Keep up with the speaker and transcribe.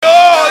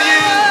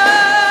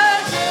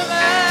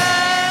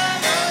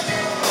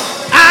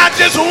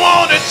just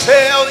want to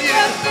tell you,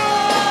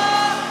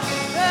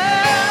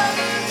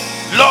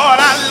 Lord,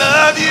 I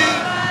love you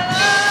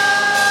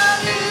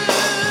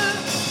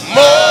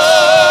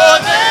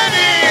more than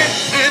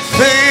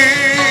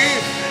anything.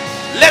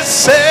 Let's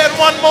say it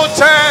one more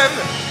time.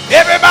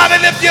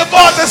 Everybody lift your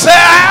voice and say,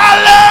 I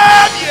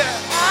love you.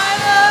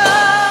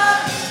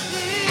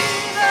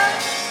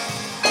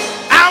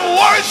 I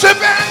worship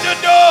and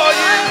adore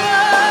you.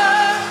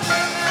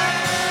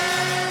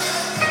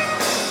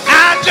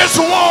 I just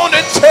want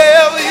to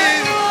tell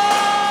you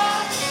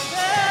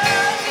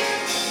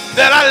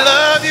that I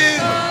love you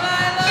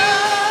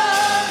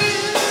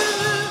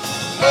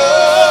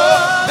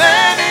more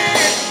than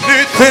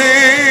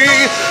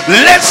anything.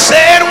 Let's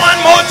say it one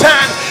more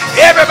time.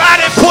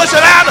 Everybody push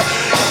it out.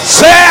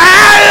 Say,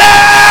 I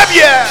love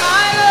you.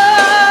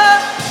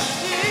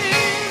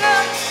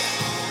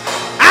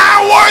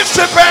 I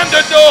worship and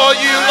adore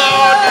you,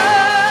 Lord.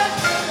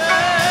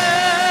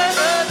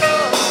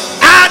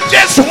 I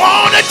just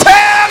want to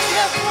tell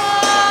you,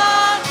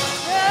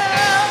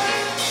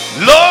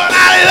 Lord,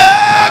 I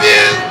love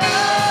you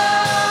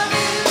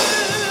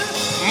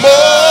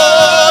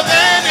more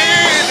than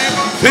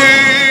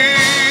anything.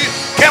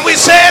 Can we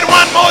say it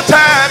one more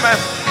time?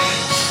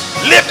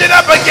 Lift it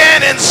up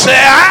again and say,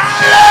 I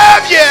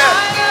love you.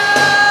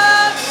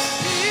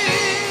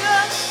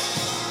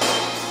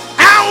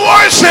 I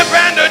worship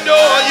and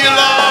adore you,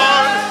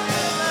 Lord.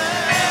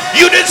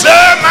 You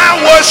deserve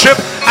my worship.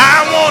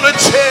 I want to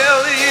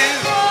tell you,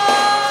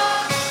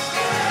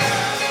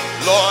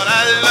 Lord,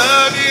 I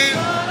love you.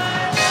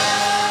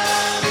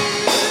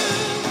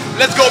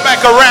 Let's go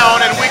back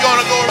around and we're going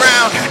to go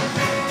around.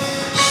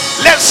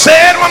 Let's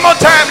say it one more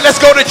time. Let's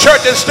go to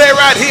church and stay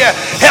right here.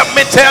 Help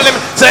me tell him.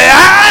 Say,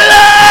 I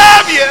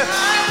love you.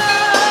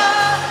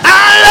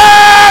 I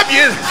love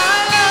you.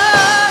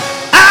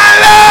 I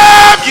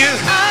love you.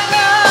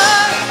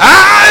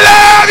 I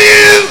love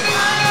you.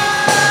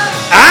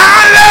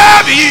 I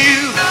love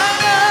you.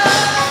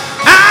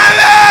 I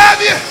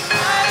love you.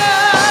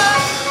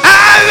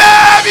 I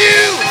love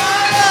you.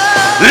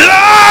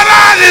 Lord,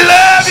 I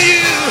love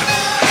you.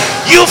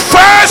 You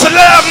first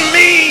loved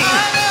me.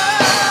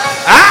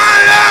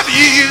 I love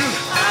you.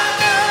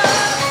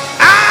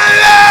 I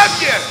love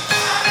you.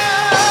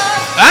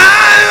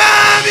 I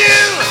love you.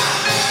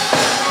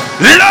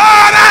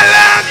 Lord, I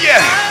love you.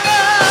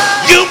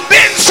 You've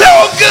been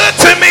so good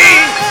to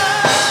me.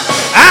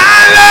 I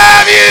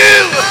love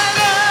you.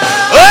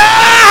 Oh,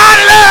 I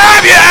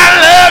love you. I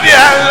love you.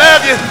 I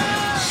love you.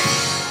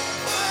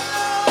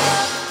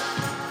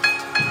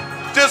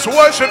 Just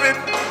worship him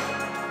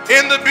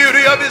in the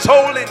beauty of his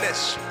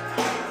holiness.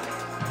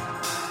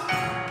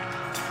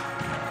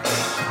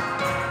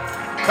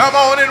 Come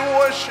on and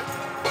worship.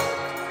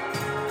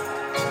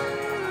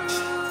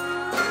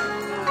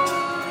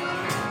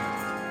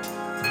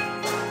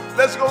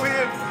 Let's go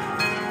here.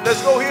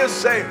 Let's go here and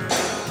say,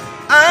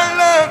 I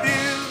love you.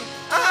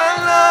 I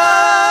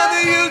love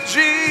you,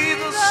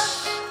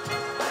 Jesus.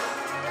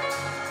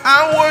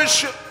 I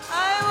worship.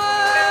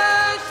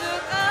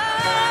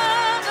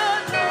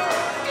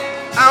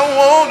 I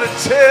want to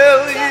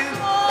tell you,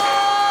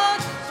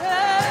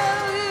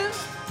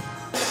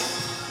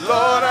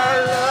 Lord, I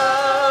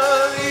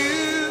love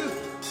you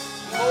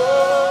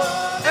more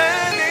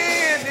than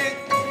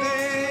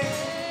anything.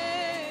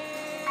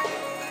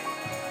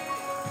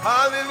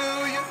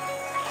 Hallelujah.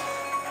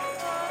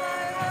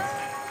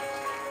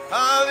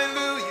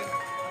 Hallelujah.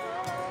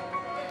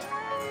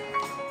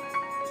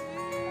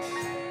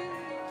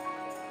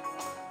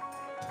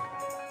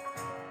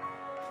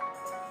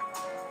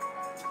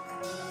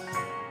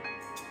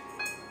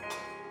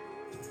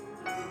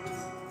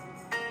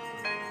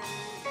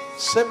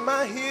 Say,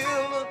 my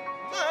healer,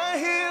 my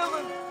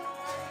healer,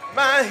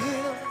 my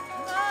healer,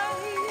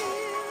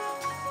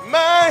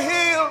 my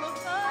healer,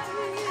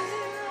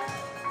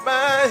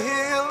 my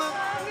healer,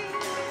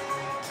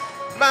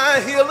 my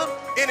healer.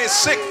 Any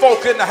sick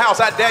folk in the house,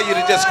 I dare you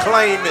to just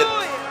claim it.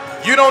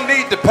 You don't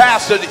need the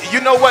pastor.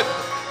 You know what?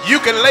 You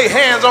can lay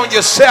hands on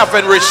yourself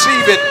and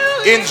receive it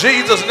in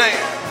Jesus' name.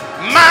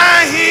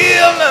 My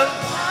healer,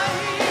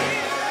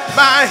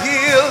 my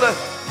healer,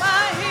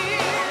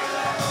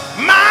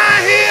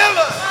 my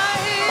healer,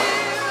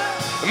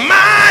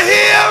 my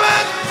healer,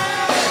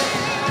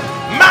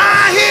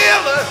 my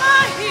healer,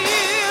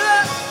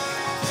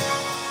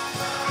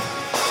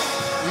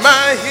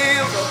 my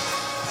healer,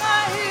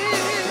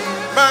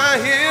 my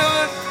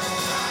healer,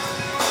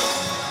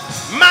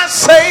 my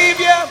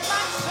Savior,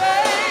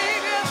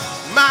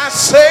 my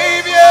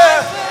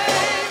Savior,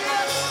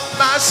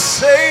 my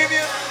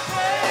Savior,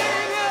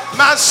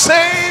 my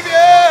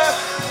Savior,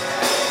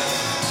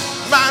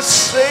 my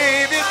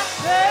Savior,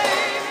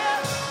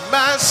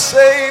 my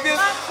Savior,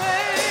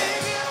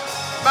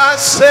 my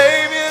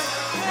Savior,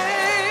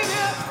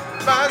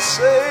 my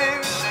Savior.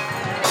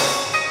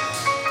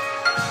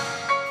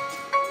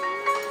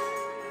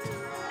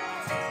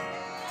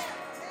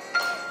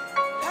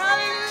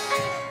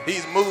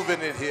 He's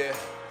moving in here.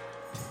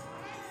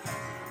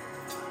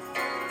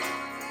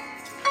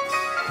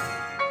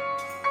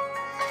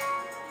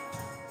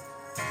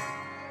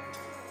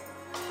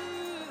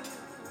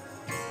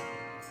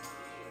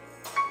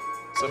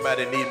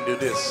 Somebody need to do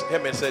this.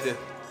 Help me say this.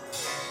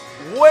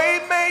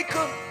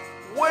 Waymaker,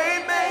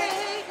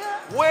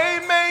 waymaker,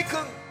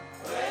 waymaker,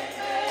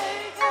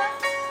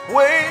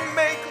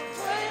 waymaker.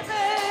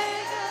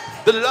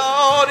 The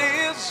Lord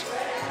is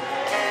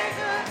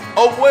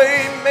a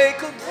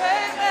waymaker,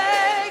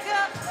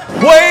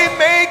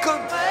 waymaker.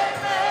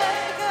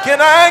 Can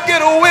I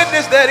get a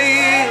witness that he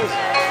is?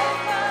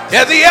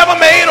 Has he ever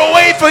made a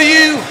way for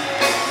you?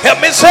 Help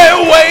me say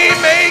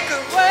waymaker,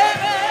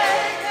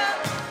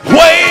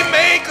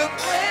 waymaker,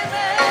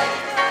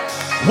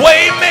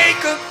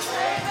 waymaker,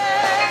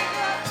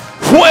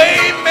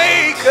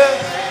 waymaker.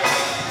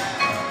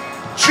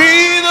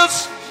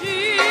 Jesus,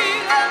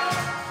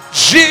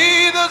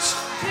 Jesus,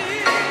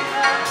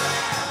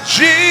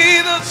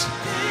 Jesus,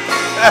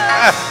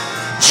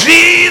 Jesus,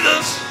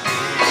 Jesus,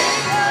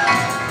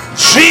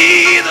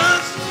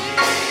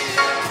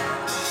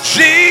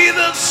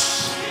 Jesus,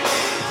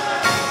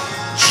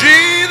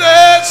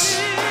 Jesus,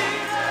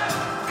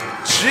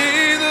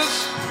 Jesus.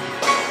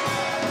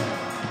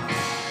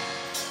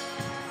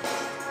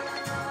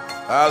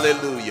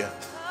 Hallelujah.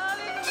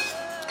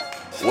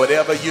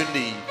 Whatever you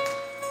need.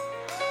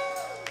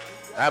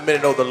 How many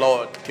know the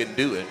Lord can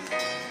do it?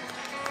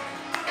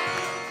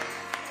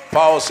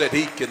 Paul said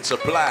he can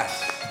supply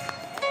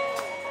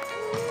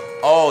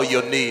all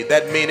your need.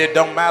 That means it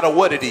don't matter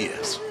what it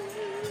is.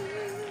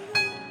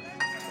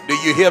 Do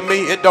you hear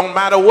me? It don't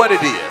matter what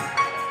it is.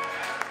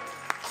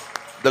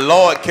 The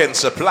Lord can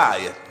supply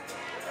it.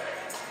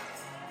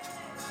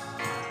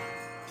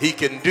 He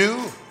can do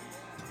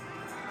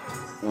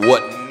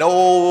what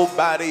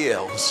nobody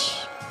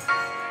else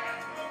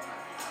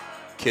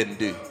can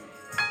do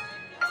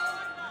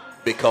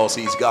because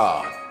he's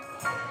God.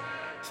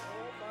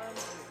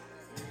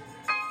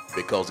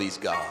 Because he's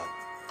God.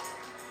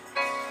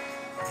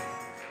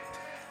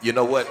 You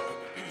know what?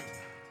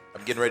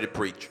 I'm getting ready to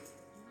preach.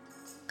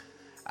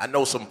 I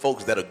know some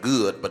folks that are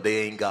good, but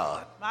they ain't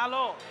God. My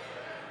Lord.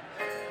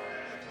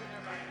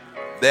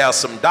 There are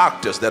some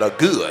doctors that are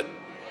good.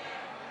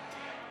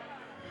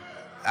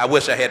 I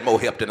wish I had more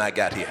help than I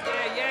got here.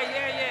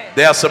 Yeah.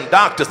 There are some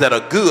doctors that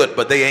are good,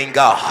 but they ain't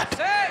God.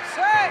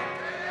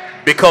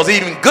 Because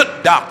even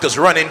good doctors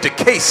run into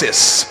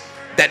cases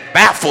that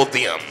baffle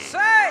them.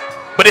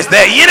 But is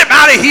there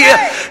anybody here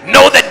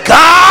know that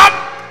God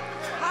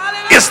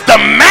is the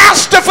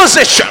master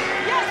physician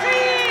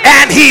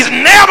and he's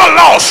never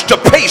lost a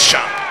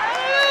patient?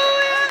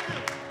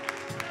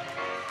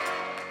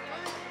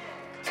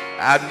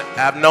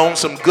 I've known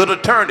some good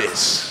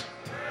attorneys,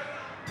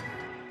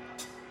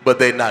 but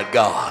they're not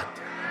God.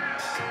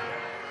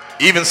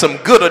 Even some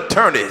good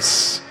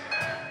attorneys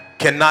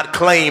cannot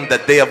claim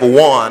that they have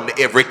won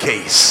every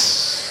case.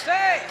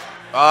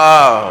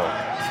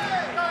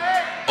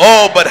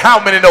 Oh, but how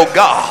many know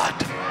God?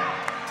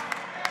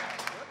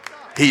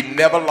 He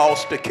never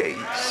lost a case.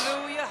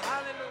 Hallelujah,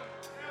 hallelujah.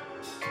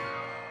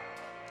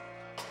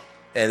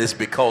 And it's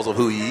because of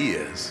who he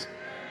is.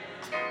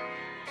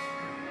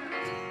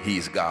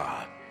 He's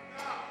God.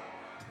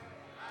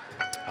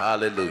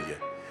 Hallelujah.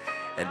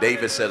 And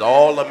David said,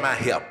 all of my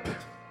help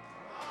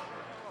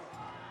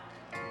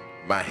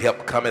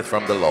cometh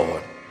from the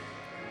Lord,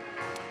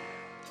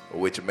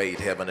 which made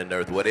heaven and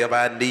earth. Whatever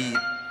I need,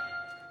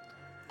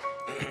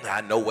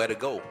 I know where to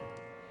go.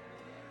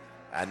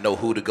 I know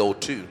who to go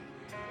to.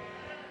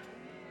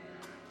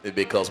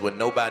 Because when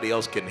nobody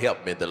else can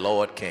help me, the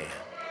Lord can.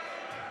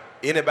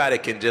 Anybody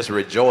can just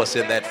rejoice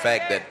in that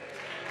fact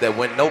that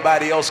when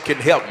nobody else can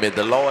help me,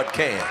 the Lord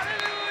can.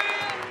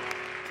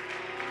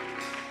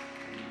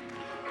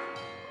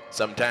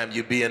 Sometimes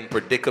you be in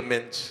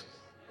predicaments.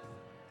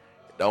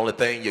 The only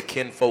thing your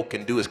kinfolk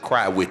can do is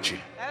cry with you.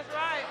 That's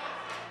right.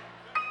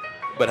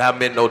 But how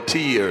many know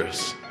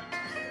tears?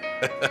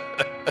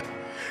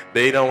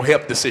 They don't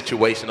help the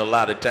situation a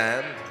lot of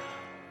times.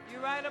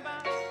 You're right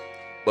about it.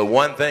 But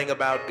one thing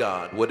about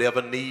God,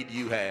 whatever need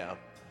you have,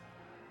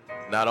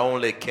 not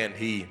only can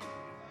he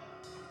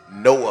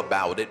know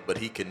about it, but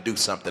he can do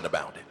something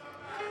about it.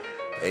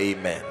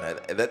 Amen.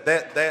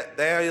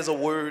 There is a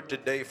word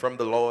today from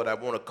the Lord. I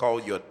want to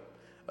call your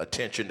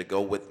attention to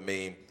go with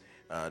me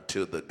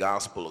to the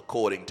gospel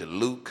according to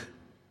Luke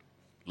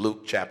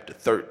chapter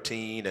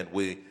 13, and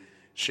we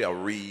shall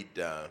read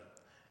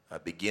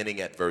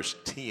beginning at verse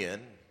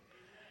 10.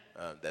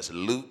 That's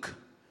Luke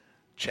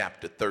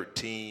chapter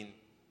 13,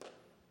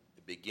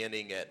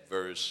 beginning at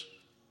verse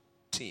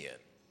 10.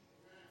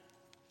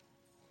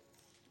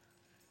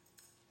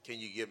 Can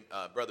you give,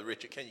 Brother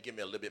Richard, can you give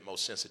me a little bit more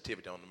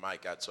sensitivity on the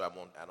mic so I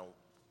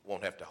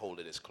won't have to hold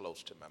it as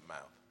close to my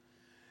mouth?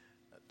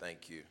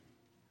 Thank you.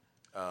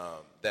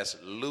 That's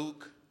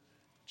Luke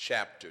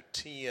chapter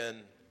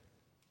 13,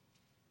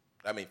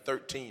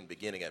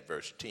 beginning at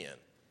verse 10.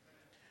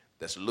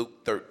 That's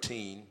Luke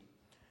 13,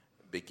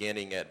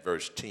 beginning at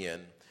verse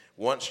 10.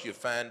 Once you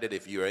find it,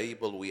 if you're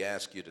able, we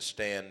ask you to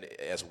stand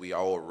as we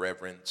all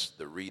reverence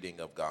the reading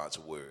of God's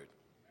word.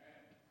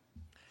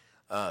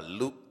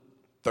 Luke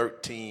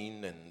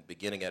 13 and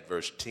beginning at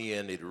verse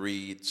 10, it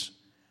reads,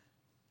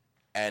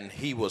 and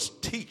he was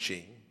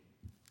teaching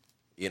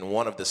in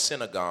one of the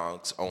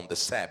synagogues on the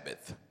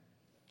Sabbath.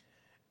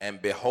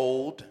 And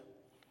behold,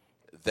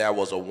 there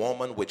was a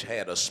woman which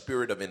had a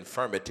spirit of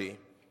infirmity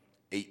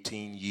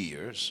 18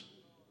 years,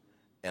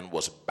 and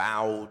was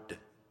bowed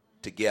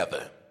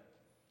together,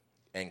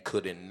 and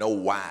could in no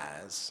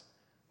wise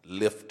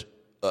lift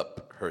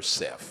up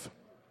herself.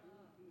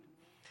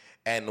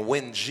 And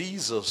when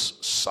Jesus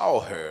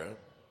saw her,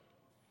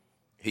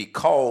 he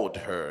called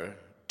her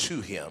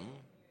to him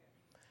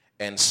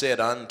and said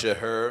unto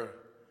her,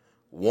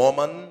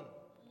 Woman,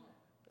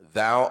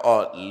 thou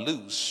art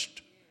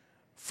loosed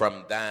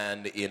from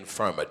thine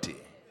infirmity.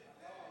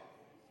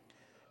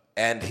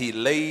 And he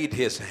laid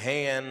his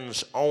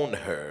hands on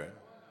her,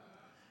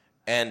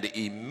 and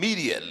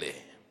immediately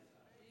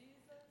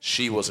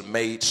she was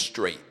made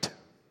straight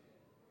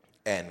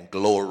and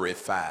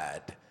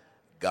glorified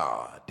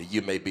God.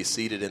 You may be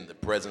seated in the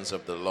presence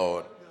of the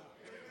Lord.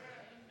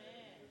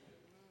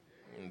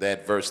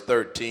 That verse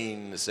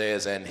 13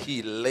 says, and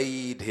he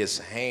laid his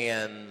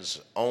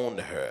hands on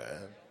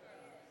her,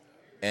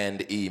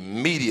 and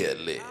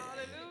immediately,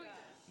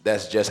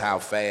 that's just how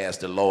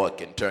fast the Lord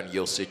can turn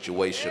your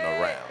situation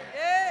around.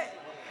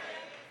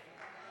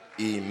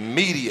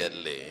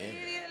 Immediately,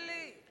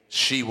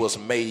 she was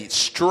made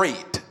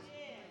straight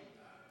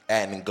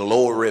and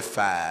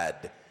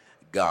glorified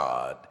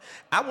God.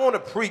 I want to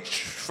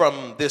preach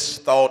from this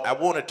thought. I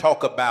want to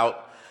talk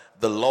about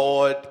the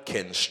Lord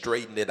can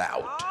straighten it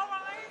out.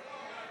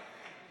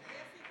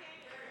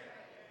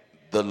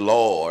 The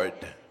Lord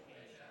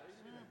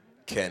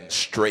can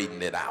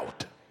straighten it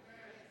out.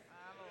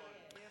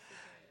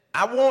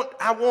 I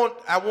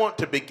want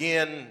to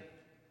begin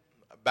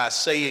by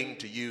saying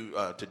to you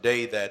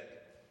today that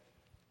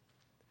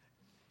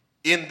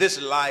in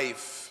this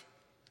life,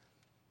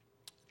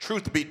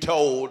 truth be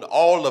told,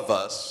 all of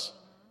us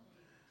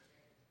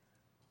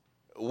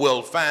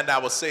will find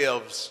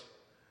ourselves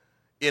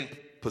in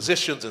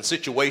positions and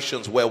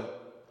situations where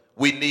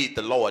we need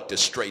the Lord to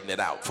straighten it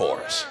out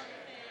for us.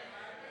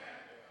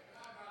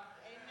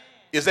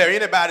 Is there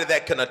anybody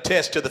that can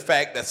attest to the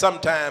fact that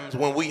sometimes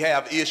when we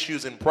have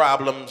issues and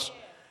problems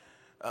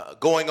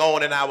going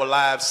on in our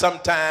lives,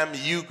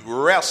 sometimes you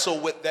wrestle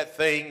with that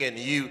thing and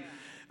you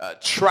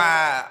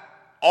try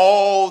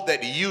all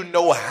that you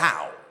know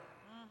how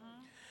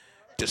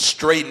to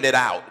straighten it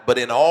out, but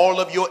in all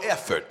of your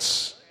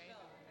efforts,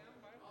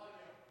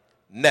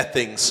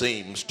 nothing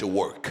seems to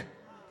work.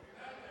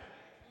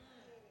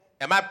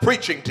 Am I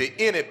preaching to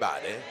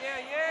anybody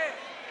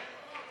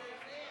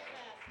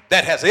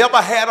that has ever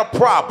had a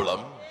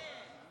problem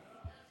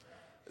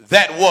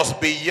that was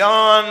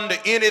beyond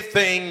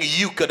anything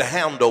you could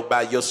handle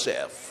by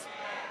yourself?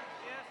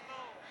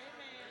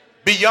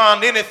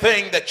 Beyond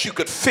anything that you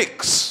could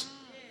fix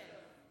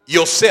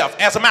yourself.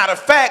 As a matter of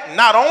fact,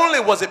 not only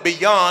was it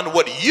beyond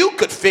what you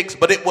could fix,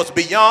 but it was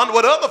beyond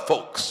what other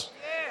folks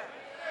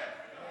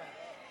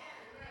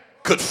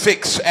could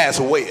fix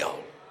as well.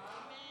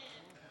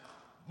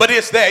 But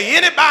is there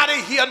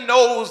anybody here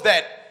knows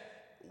that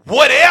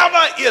whatever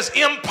is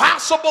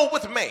impossible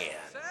with man,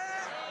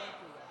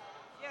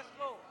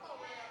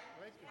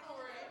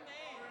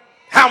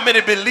 how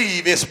many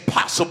believe it's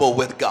possible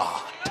with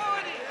God?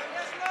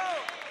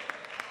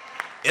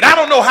 And I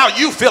don't know how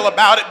you feel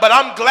about it, but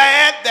I'm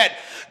glad that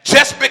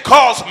just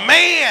because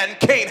man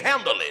can't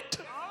handle it,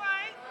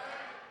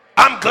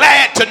 I'm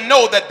glad to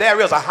know that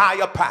there is a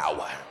higher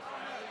power.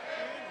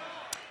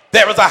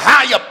 There is a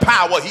higher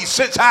power. He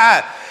sits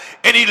high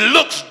and he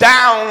looks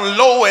down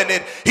low,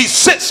 and he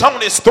sits on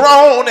his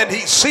throne and he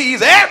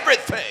sees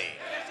everything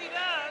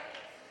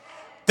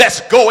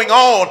that's going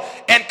on.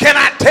 And can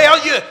I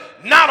tell you,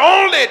 not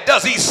only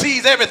does he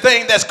see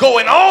everything that's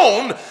going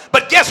on,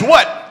 but guess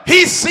what?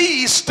 He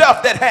sees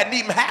stuff that hadn't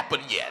even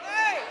happened yet.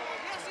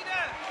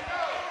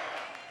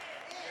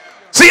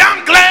 See,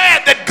 I'm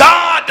glad that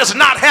God does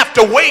not have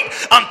to wait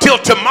until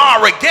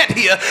tomorrow get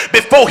here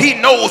before he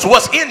knows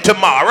what's in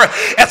tomorrow.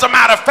 As a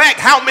matter of fact,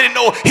 how many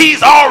know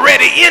he's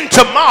already in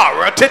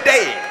tomorrow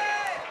today?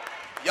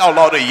 Y'all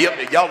ought to hear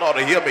me. Y'all ought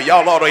to hear me.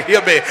 Y'all ought to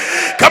hear me.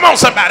 Come on,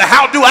 somebody.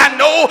 How do I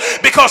know?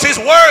 Because his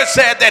word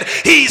said that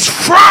he's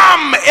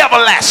from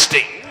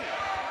everlasting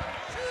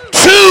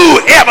to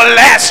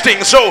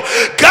everlasting. So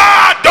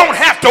God don't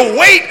have to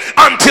wait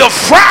until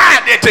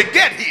Friday to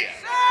get here.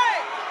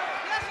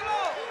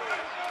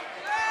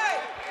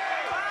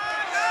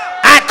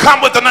 I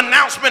come with an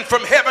announcement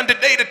from heaven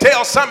today to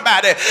tell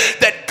somebody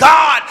that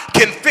God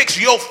can fix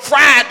your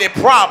Friday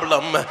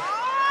problem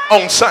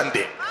on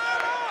Sunday.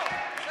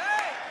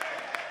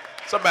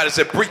 Somebody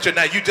said, preacher,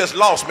 now you just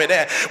lost me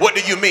there. What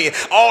do you mean?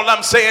 All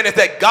I'm saying is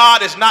that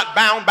God is not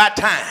bound by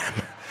time.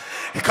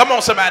 Come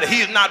on, somebody.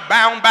 He's not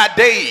bound by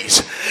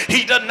days.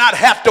 He does not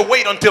have to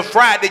wait until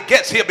Friday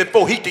gets here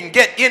before he can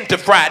get into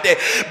Friday.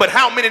 But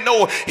how many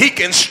know he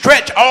can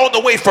stretch all the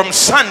way from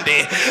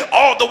Sunday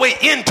all the way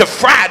into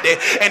Friday?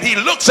 And he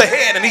looks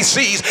ahead and he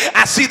sees,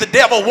 I see the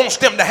devil wants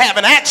them to have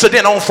an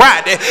accident on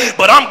Friday,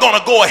 but I'm going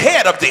to go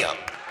ahead of them.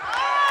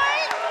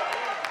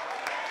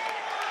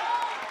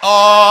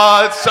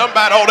 Oh,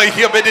 somebody ought to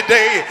hear me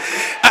today.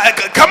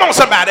 Come on,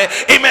 somebody.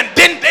 Amen.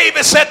 Then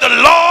David said, the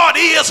Lord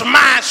is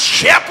my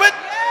shepherd.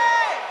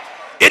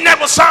 Isn't that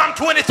what Psalm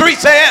 23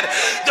 said?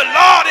 The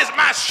Lord is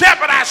my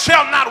shepherd, I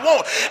shall not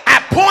want.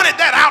 I pointed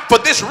that out for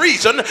this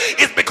reason.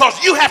 It's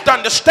because you have to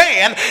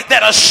understand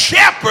that a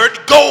shepherd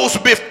goes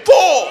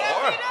before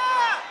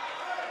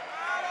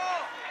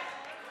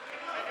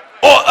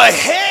or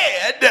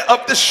ahead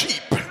of the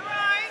sheep.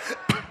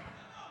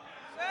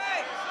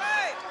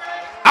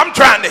 I'm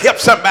trying to help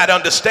somebody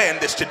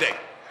understand this today.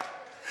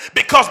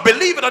 Because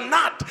believe it or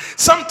not,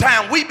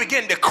 sometimes we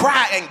begin to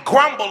cry and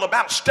grumble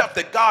about stuff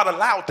that God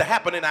allowed to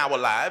happen in our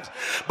lives.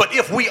 But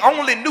if we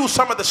only knew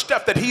some of the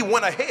stuff that he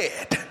went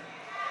ahead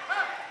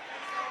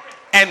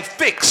and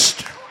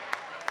fixed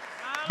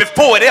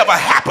before it ever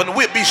happened,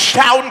 we'd be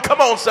shouting, come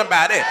on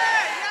somebody.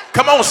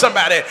 Come on,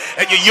 somebody.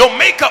 Your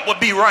makeup would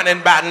be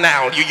running by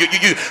now.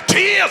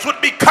 Tears would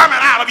be coming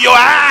out of your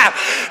eyes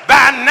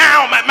by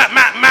now.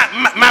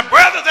 My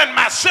brothers and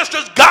my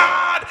sisters,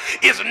 God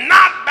is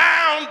not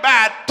bound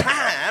by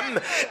time,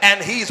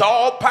 and he's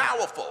all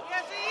powerful.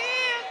 Yes, he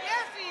is.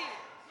 Yes, he is.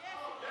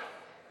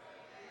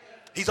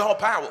 He's all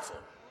powerful.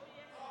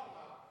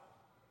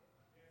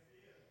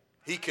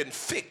 He can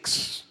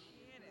fix.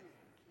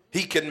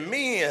 He can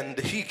mend.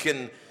 He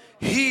can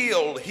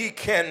heal. He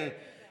can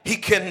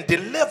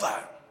deliver.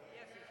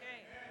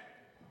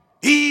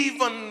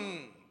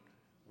 Even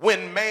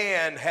when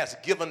man has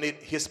given it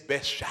his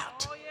best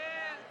shot. Oh, yeah.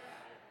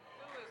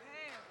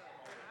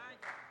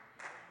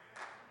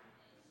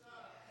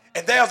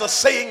 And there's a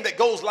saying that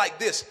goes like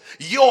this: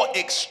 your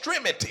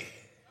extremity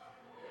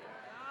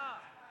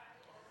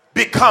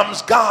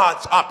becomes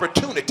God's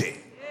opportunity.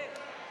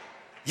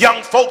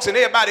 Young folks and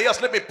everybody else,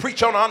 let me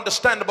preach on an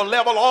understandable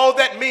level. All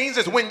that means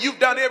is when you've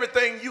done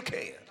everything you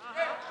can,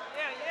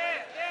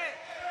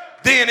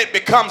 then it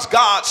becomes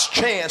God's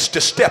chance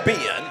to step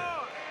in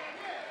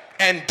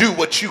and do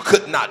what you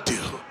could not do.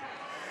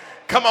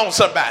 Come on,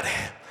 somebody.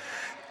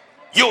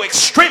 Your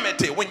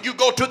extremity, when you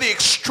go to the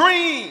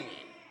extreme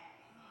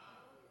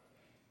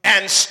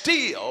and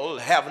still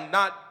have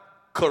not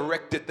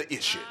corrected the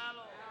issue.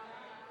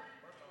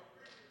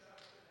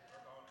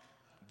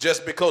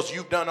 Just because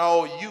you've done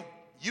all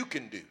you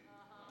can do,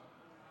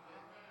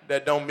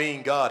 that don't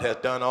mean God has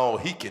done all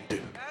he can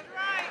do.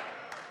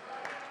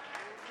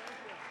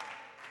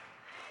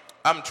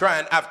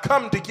 I've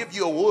come to give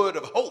you a word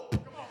of hope,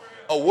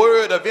 a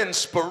word of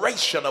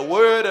inspiration, a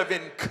word of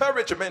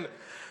encouragement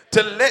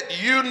to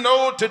let you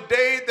know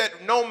today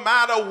that no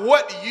matter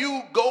what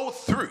you go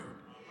through,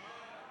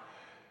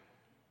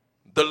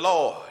 the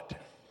Lord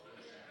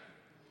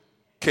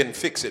can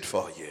fix it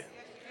for you.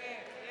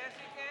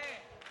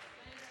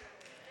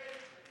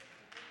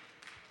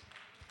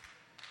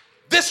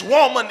 This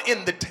woman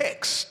in the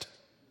text,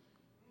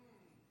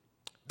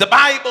 the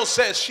Bible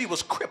says she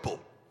was crippled.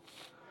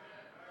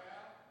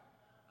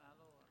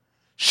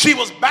 She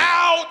was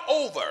bowed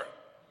over,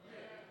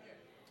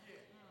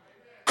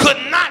 could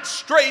not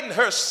straighten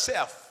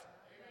herself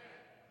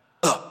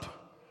up.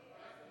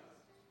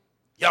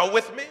 Y'all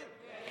with me?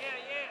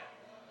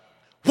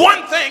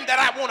 One thing that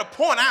I want to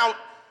point out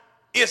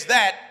is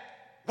that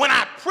when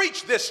I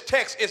preach this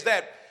text is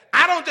that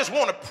I don't just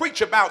want to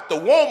preach about the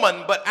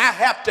woman, but I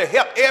have to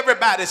help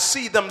everybody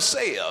see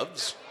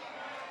themselves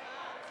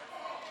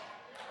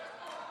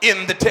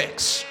in the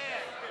text.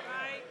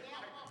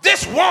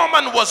 This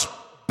woman was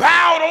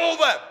bowed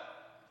over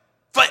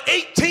for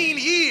 18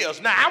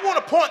 years. Now, I want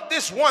to point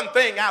this one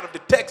thing out of the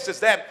text is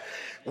that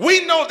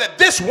we know that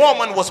this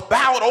woman was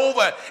bowed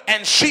over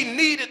and she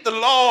needed the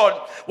Lord,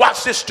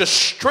 watch this, to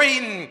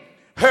straighten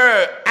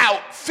her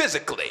out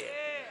physically.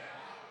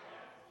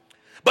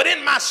 But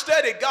in my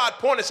study, God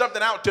pointed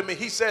something out to me.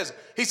 He said,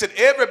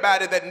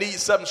 everybody that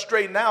needs something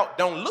straightened out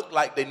don't look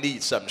like they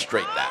need something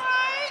straightened out.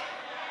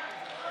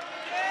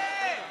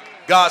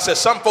 God says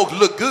some folks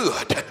look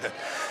good.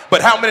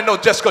 But how many know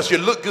just because you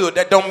look good,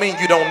 that don't mean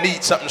you don't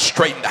need something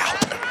straightened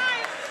out?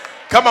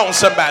 Come on,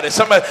 somebody.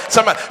 Some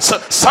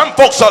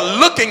folks are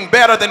looking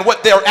better than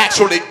what they're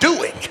actually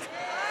doing.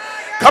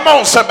 Come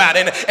on, somebody.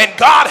 And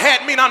God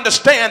had me to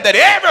understand that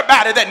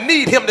everybody that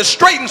need him to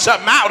straighten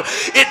something out,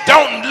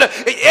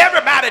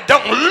 everybody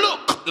don't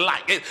look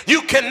like it.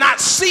 You cannot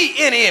see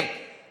any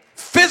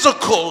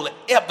physical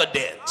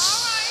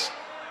evidence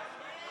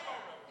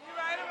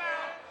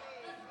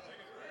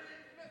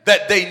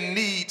that they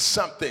need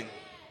something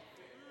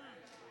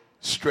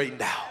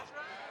straightened out.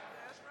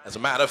 As a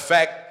matter of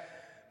fact,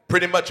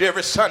 pretty much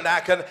every Sunday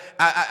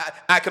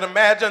I can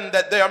imagine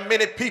that there are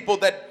many people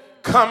that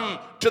come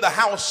to the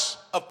house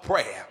of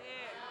prayer.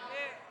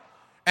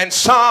 And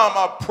some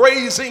are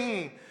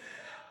praising,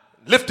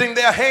 lifting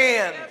their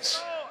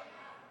hands.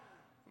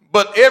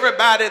 But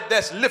everybody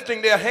that's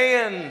lifting their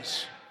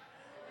hands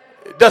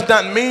does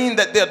not mean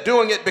that they're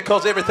doing it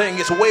because everything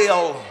is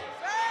well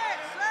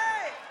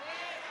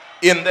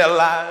in their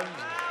lives.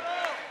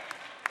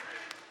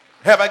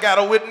 Have I got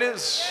a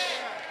witness?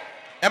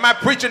 Am I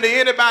preaching to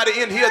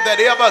anybody in here that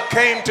ever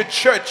came to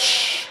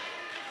church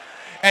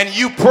And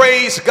you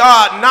praise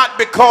God not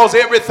because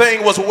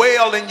everything was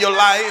well in your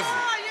life,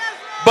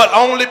 but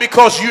only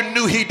because you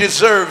knew he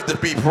deserved to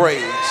be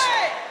praised.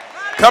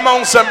 Come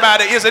on,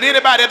 somebody. Is it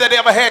anybody that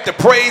ever had to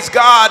praise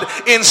God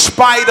in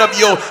spite of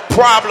your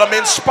problem,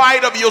 in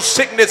spite of your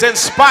sickness, in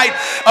spite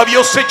of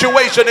your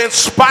situation, in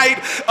spite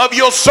of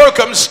your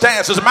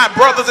circumstances? My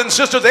brothers and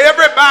sisters,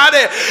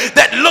 everybody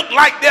that look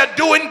like they're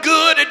doing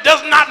good, it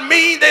does not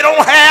mean they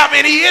don't have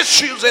any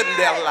issues in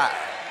their life.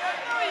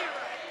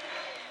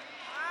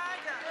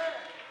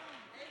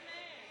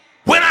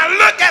 When I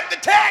look at the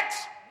text,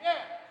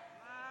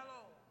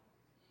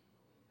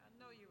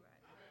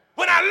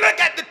 when I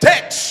look at the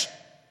text,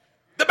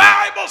 the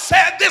Bible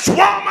said this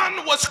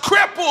woman was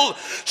crippled.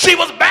 She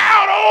was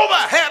bowed over,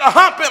 had a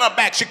hump in her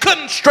back. She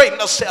couldn't straighten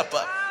herself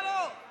up.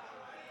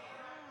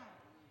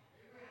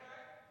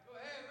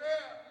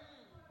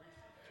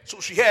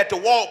 So she had to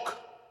walk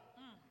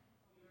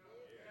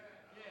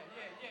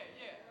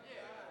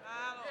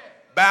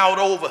bowed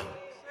over.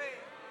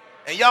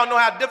 And y'all know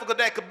how difficult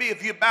that could be.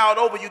 If you're bowed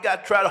over, you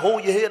got to try to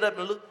hold your head up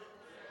and look.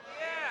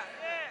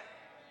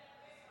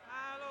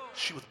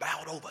 She was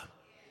bowed over.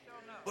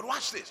 But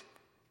watch this.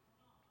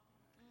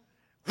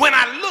 When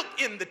I look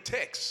in the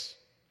text,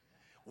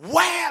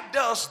 where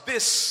does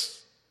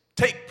this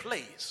take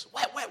place?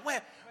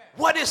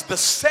 What is the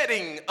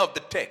setting of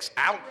the text?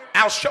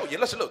 I'll show you.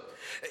 Let's look.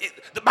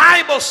 The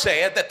Bible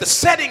said that the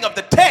setting of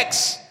the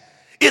text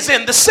is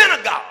in the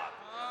synagogue,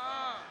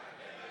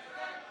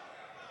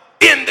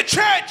 in the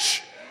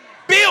church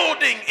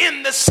building,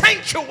 in the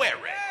sanctuary.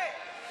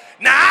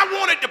 Now, I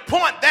wanted to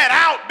point that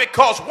out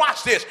because,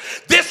 watch this.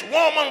 This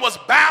woman was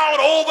bowed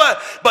over,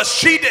 but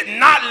she did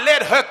not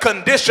let her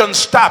condition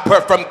stop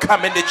her from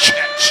coming to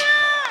church.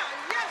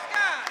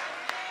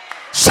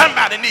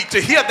 Somebody needs to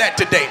hear that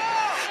today.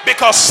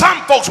 Because some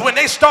folks, when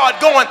they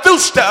start going through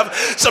stuff,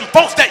 some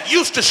folks that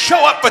used to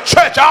show up for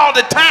church all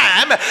the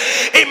time,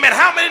 amen,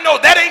 how many know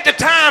that ain't the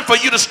time for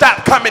you to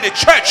stop coming to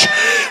church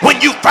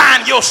when you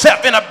find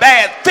yourself in a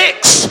bad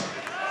fix?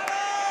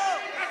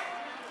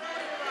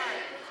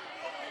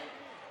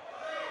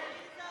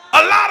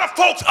 A lot of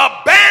folks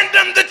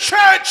abandon the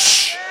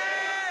church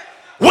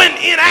when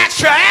in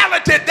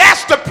actuality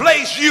that's the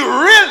place you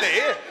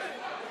really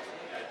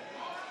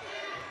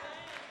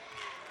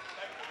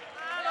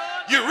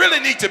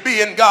need to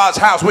be, in God's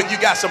house when you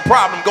got some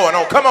problem going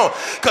on. Come on,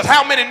 because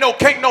how many know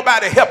can't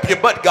nobody help you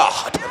but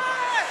God?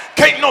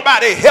 Can't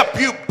nobody help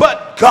you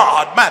but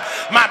God.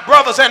 My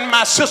brothers and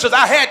my sisters,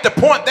 I had to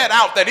point that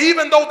out, that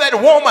even though that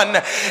woman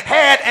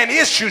had an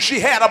issue, she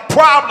had a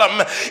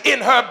problem in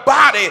her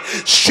body,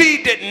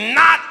 she did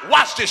not,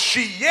 watch this,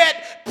 she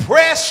yet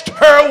pressed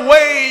her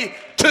way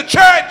to church.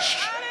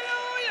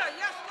 Hallelujah.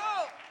 Yes,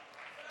 Lord.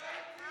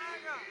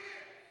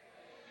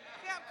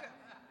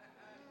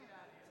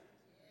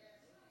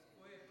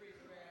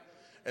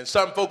 And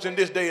some folks in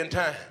this day and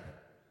time,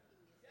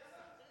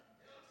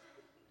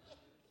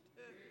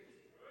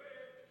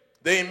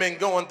 they ain't been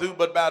going through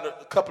but about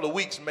a couple of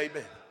weeks maybe.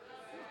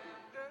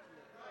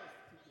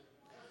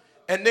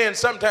 And then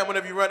sometime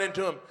whenever you run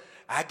into them,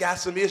 I got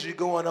some issues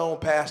going on,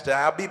 Pastor.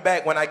 I'll be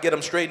back when I get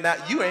them straightened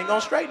out. You ain't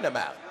going to straighten them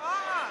out.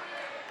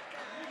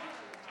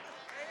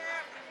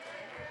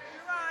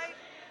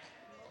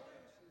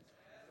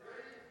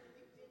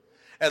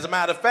 As a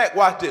matter of fact,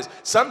 watch this.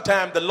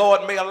 Sometimes the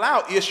Lord may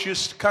allow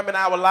issues to come in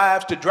our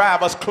lives to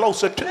drive us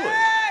closer to Him.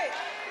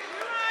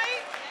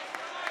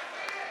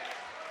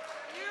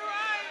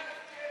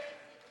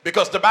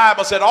 Because the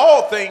Bible said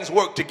all things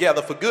work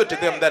together for good to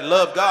them that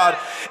love God.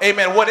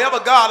 Amen.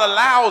 Whatever God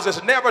allows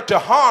is never to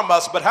harm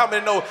us, but how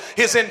many know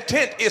His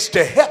intent is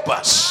to help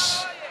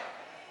us?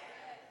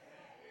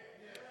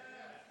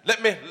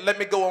 Let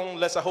me go on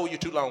lest I hold you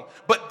too long.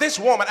 But this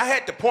woman, I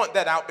had to point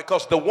that out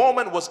because the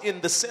woman was in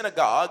the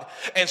synagogue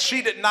and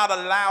she did not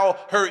allow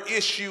her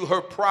issue,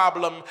 her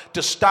problem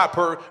to stop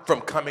her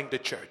from coming to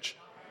church.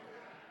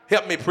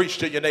 Help me preach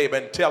to your neighbor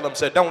and tell them,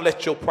 say, don't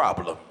let your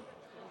problem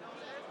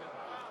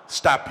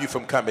stop you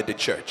from coming to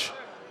church.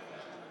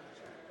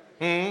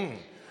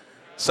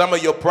 Some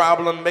of your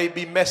problem may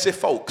be messy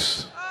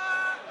folks.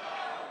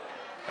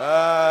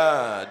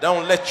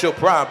 Don't let your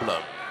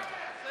problem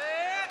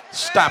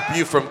stop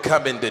you from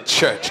coming to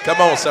church. Come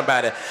on,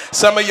 somebody.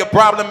 Some of your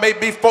problem may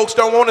be folks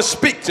don't want to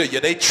speak to you.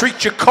 They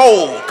treat you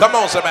cold. Come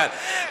on, somebody.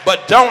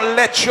 But don't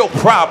let your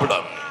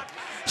problem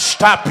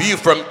stop you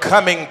from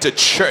coming to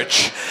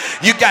church.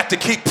 You got to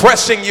keep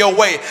pressing your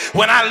way.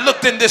 When I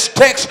looked in this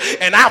text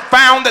and I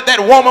found that that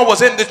woman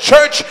was in the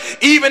church,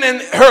 even in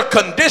her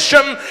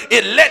condition,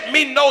 it let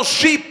me know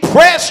she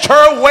pressed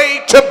her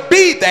way to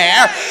be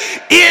there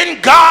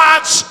in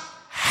God's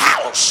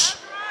house.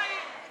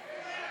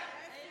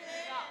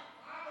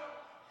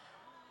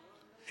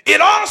 It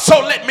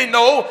also let me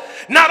know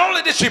not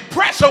only did she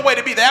press her way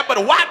to be there,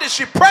 but why did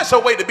she press her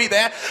way to be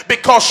there?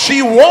 Because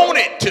she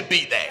wanted to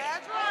be there.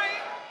 That's right.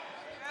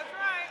 That's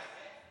right.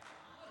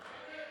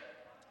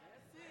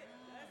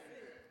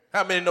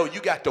 How many know you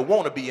got to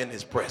want to be in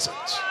His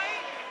presence?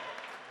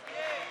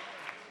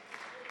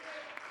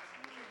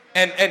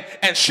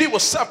 And she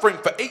was suffering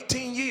for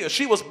 18 years.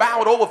 She was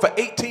bowed over for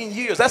 18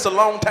 years. That's a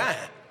long time.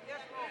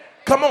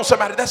 Come on,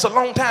 somebody, that's a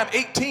long time.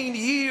 18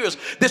 years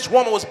this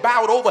woman was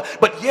bowed over,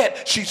 but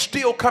yet she's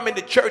still coming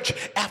to church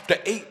after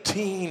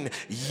 18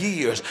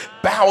 years.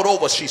 Bowed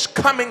over. She's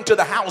coming to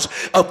the house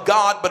of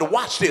God. But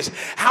watch this.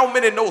 How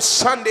many know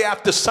Sunday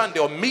after Sunday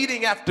or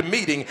meeting after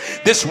meeting,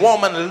 this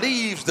woman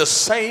leaves the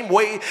same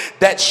way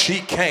that she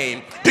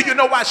came? Do you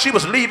know why she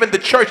was leaving the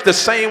church the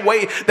same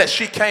way that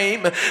she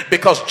came?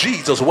 Because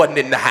Jesus wasn't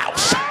in the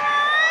house.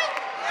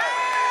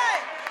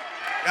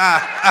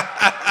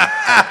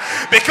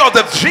 Because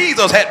if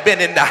Jesus had been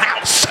in the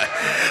house,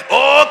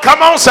 oh,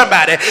 come on,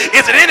 somebody.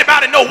 Is it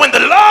anybody know when the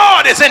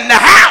Lord is in the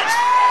house,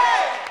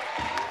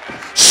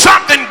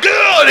 something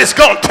good is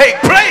going to take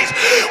place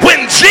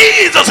when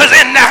Jesus is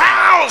in the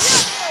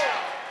house?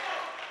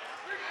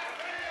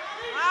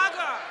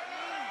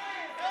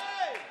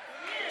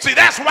 See,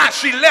 that's why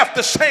she left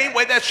the same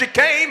way that she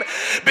came,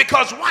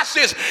 because watch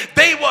this,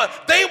 they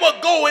were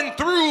going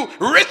through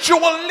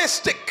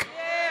ritualistic,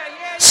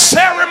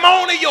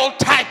 ceremonial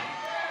type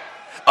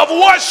of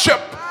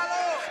worship,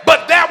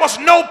 but there was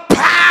no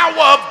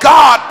power of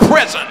God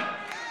present.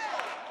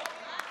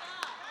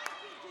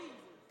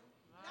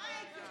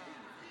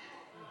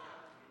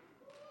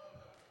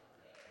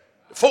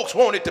 The folks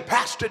wanted the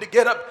pastor to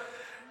get up.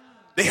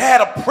 They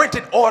had a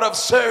printed order of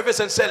service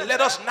and said, let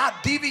us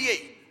not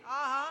deviate.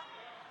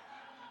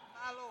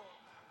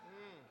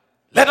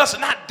 Let us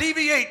not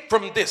deviate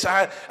from this.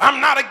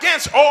 I'm not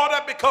against order,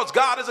 because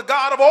God is a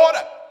God of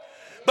order.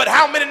 But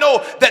how many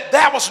know that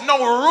there was no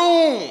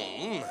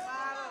room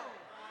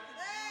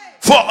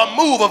for a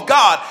move of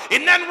God?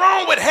 Ain't nothing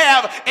wrong with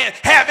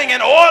having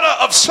an order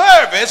of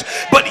service,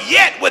 but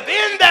yet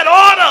within that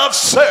order of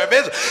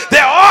service,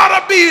 there ought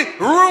to be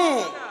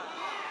room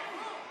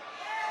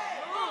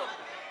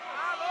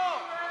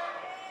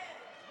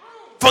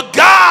for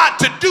God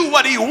to do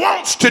what he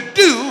wants to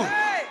do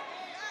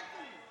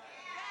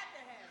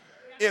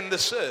in the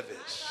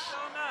service.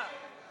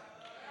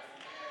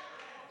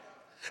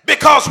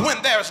 Because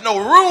when there's no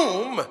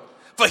room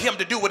for him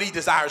to do what he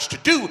desires to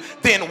do,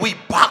 then we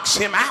box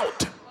him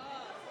out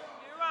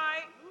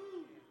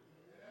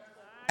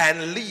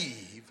and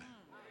leave.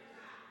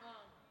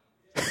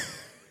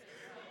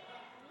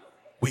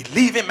 We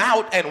leave him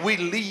out and we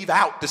leave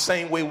out the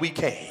same way we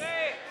came.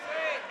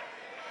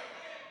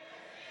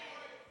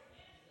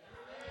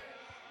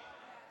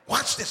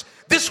 Watch this.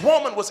 This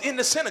woman was in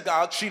the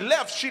synagogue. She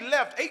left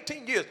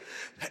 18 years.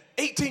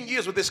 18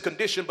 years with this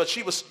condition, but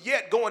she was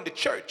yet going to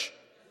church.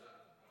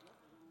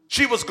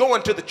 She was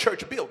going to the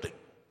church building.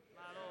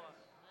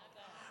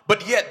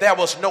 But yet there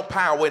was no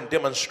power in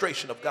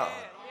demonstration of God.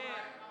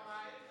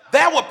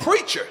 There were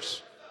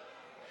preachers.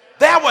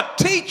 There were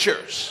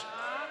teachers.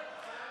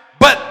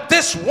 But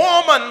this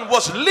woman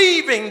was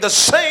leaving the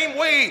same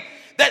way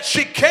that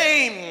she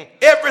came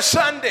every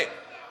Sunday.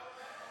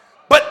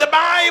 But the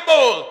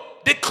Bible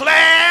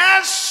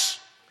declares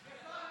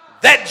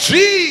that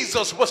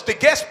Jesus was the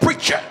guest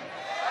preacher.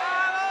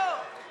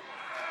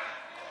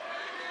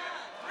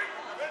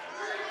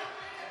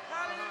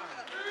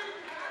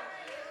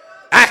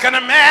 I can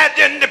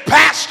imagine the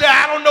pastor,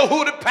 I don't know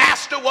who the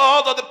pastor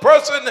was or the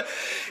person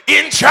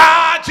in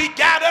charge. He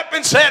got up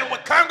and said, well,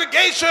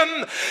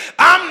 congregation,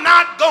 I'm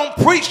not going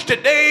to preach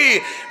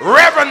today.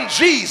 Reverend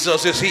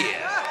Jesus is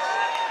here.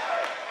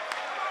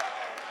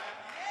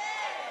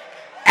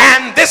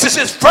 And this is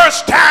his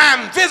first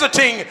time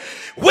visiting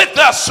with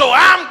us, so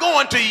I'm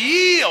going to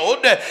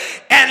yield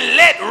and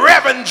let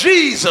Reverend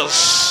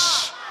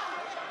Jesus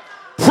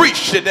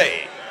preach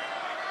today.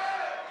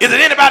 Is it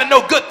anybody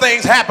know good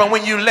things happen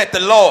when you let the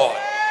Lord?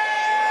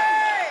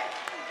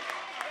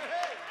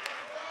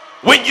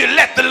 When you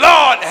let the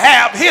Lord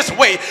have his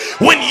way.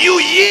 When you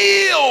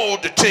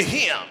yield to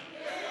him.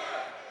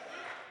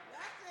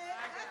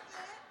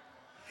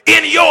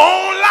 In your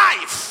own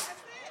life.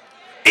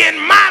 In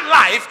my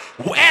life.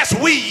 As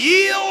we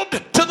yield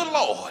to the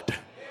Lord.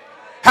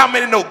 How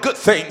many know good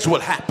things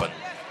will happen?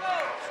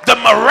 The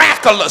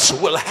miraculous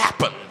will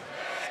happen.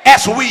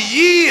 As we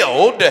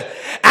yield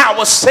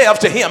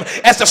ourselves to him.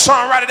 As the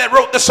songwriter that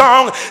wrote the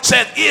song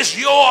said, is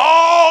your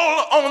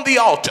all on the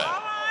altar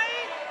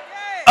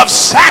of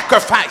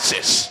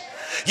sacrifices.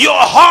 Your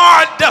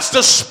heart does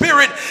the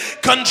Spirit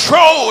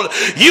control.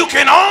 You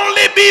can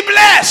only be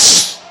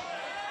blessed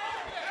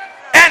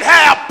and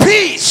have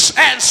peace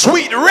and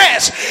sweet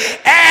rest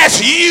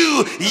as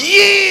you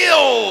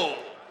yield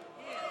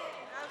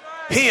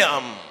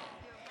him.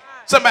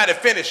 Somebody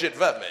finish it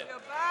for me.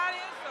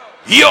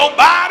 Your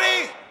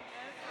body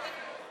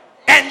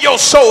and your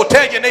soul.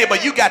 Tell your neighbor,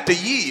 you got to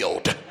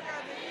yield.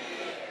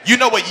 You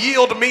know what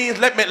yield means?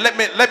 Let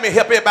me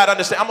help everybody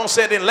understand. I'm going to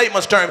say it in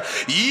layman's terms.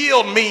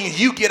 Yield means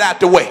you get out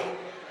the way.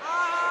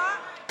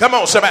 Come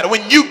on, somebody.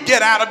 When you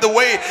get out of the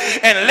way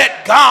and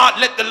let God,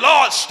 let the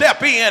Lord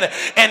step in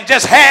and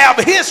just have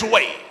his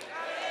way.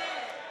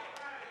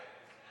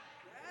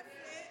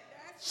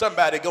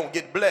 Somebody going to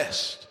get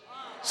blessed.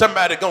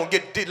 Somebody's going to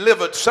get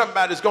delivered.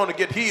 Somebody's going to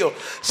get healed.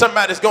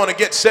 Somebody's going to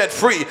get set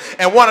free.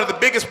 And one of the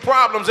biggest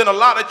problems in a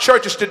lot of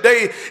churches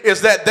today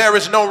is that there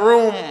is no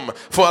room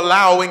for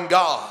allowing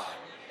God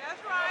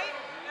That's right.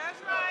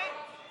 That's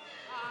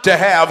right. to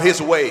have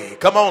his way.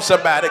 Come on,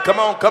 somebody. Come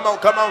on, come on,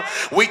 come on.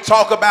 We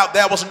talk about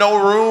there was no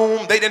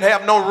room. They didn't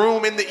have no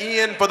room in the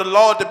inn for the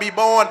Lord to be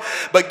born.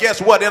 But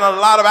guess what? In a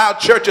lot of our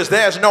churches,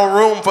 there's no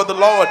room for the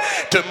Lord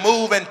to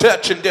move and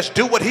touch and just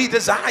do what he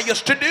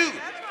desires to do.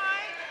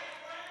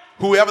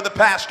 Whoever the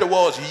pastor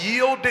was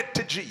yielded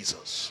to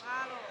Jesus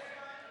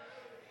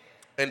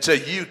and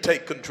said, you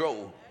take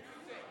control.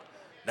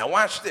 Now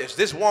watch this.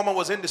 This woman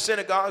was in the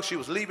synagogue. She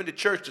was leaving the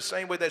church the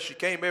same way that she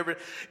came every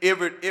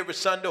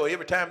Sunday or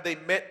every time they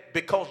met,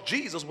 because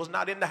Jesus was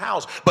not in the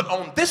house. But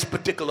on this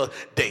particular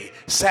day,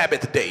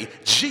 Sabbath day,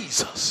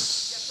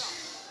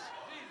 Jesus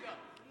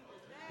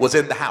was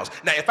in the house.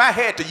 Now, if I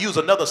had to use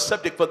another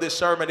subject for this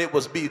sermon, it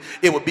would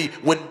be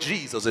when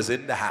Jesus is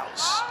in the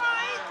house.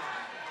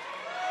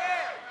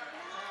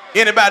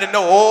 Anybody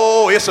know,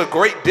 oh, it's a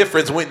great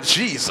difference when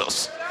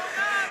Jesus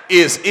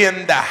is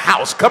in the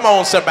house. Come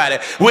on, somebody.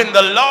 When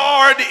the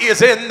Lord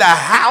is in the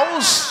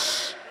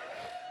house,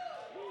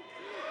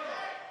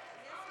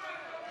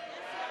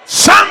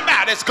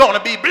 somebody's going to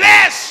be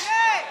blessed.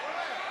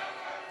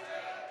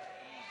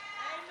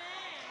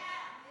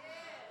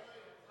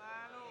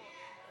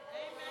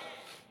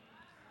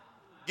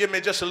 Give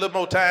me just a little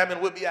more time and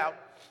we'll be out.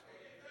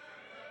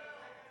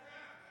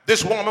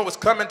 This woman was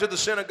coming to the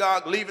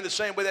synagogue, leaving the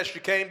same way that she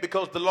came,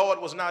 because the Lord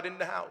was not in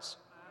the house.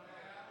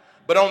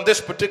 But on this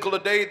particular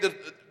day,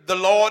 the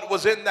Lord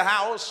was in the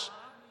house,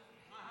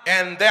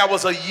 and there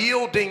was a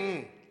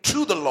yielding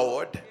to the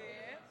Lord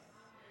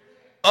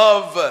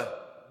of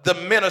the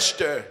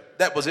minister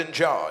that was in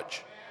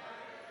charge.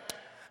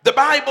 The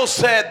Bible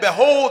said,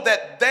 behold,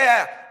 that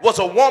there was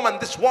a woman,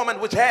 this woman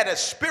which had a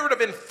spirit of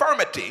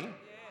infirmity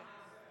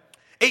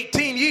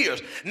 18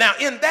 years. Now,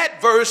 in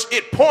that verse,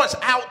 it points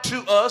out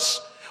to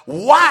us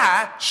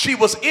why she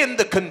was in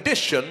the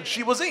condition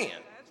she was in.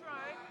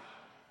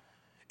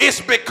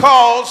 It's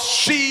because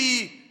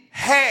she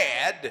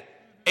had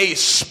a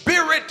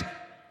spirit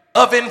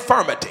of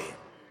infirmity.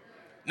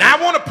 Now,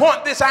 I want to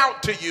point this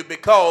out to you,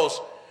 because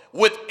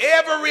with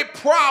every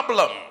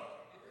problem,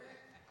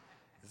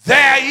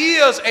 there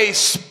is a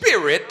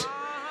spirit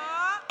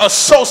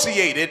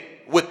associated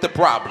with the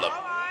problem.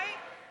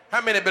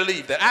 How many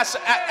believe that?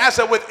 I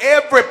said with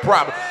every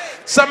problem.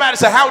 Somebody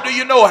said, how do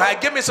you know?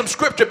 Give me some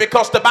scripture,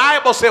 because the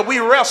Bible said we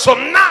wrestle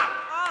not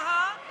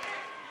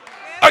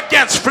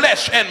against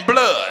flesh and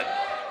blood,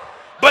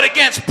 but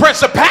against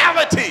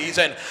principalities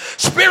and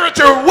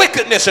spiritual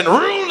wickedness and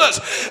rulers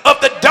of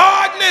the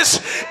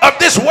darkness of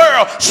this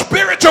world.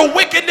 Spiritual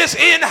wickedness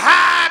in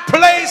high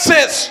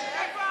places.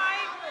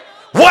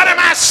 What am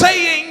I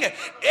saying?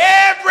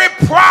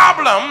 Every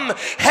problem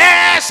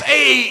has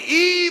an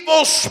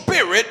evil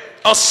spirit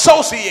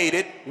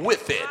associated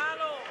with it.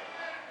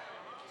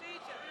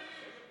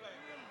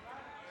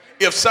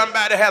 If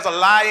somebody has a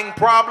lying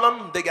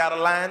problem, they got a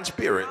lying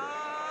spirit.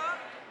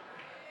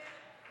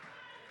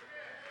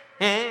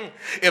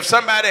 If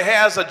somebody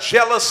has a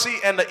jealousy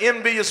and an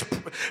envious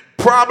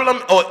problem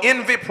or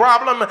envy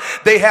problem,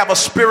 they have a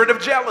spirit of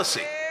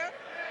jealousy.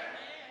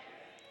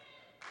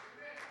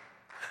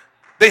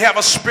 They have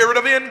a spirit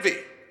of envy.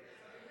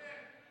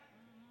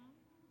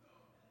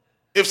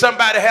 If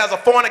somebody has a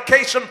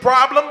fornication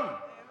problem,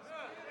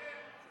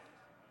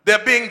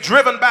 they're being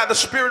driven by the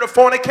spirit of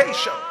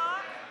fornication.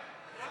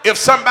 If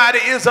somebody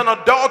is an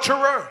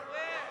adulterer,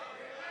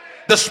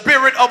 the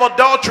spirit of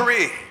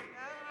adultery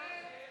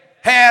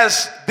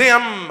has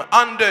them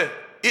under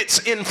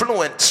its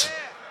influence.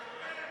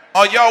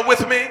 Are y'all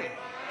with me?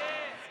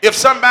 If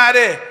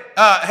somebody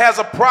has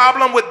a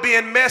problem with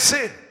being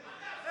messy,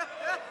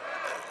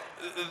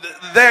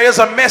 there is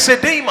a messy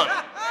demon.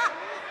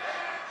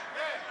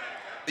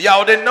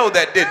 Y'all didn't know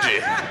that, did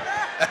you?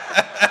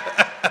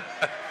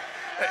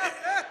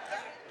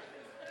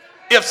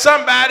 If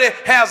somebody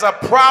has a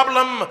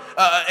problem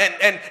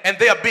and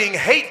they are being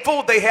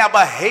hateful, they have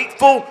a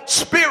hateful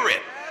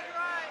spirit.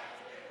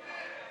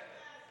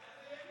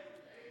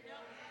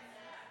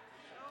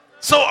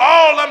 So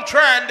all I'm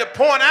trying to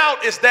point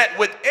out is that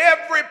with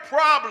every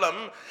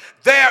problem,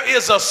 there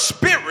is a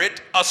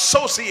spirit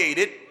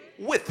associated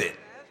with it.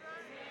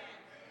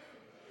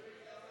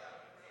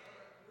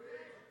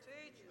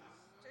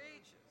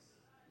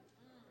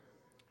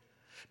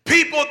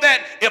 People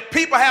that, if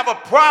people have a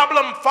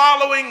problem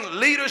following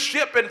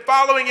leadership and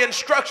following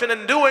instruction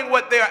and doing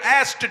what they're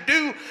asked to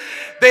do,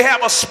 they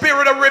have a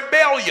spirit of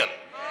rebellion.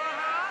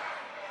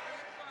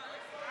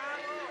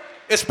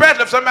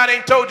 Especially if somebody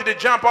ain't told you to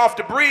jump off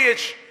the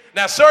bridge.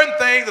 Now, certain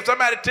things, if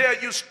somebody tell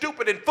you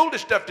stupid and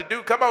foolish stuff to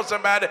do, come on,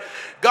 somebody,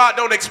 God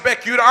don't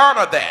expect you to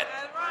honor that.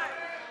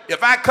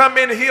 If I come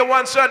in here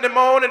one Sunday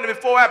morning and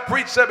before I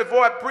preach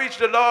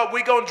the Lord,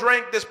 we gonna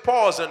drink this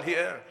poison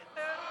here.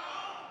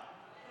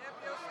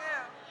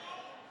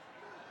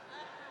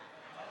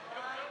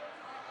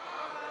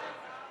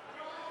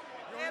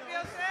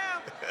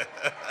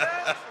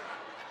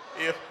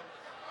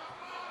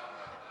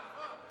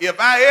 If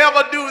I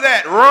ever do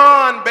that,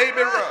 run,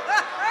 baby, run.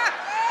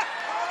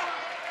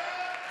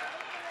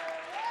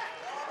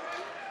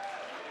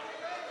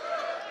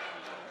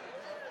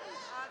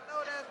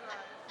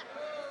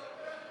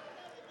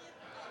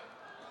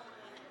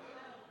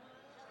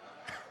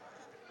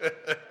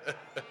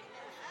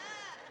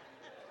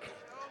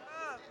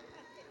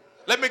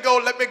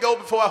 Let me go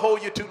before I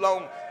hold you too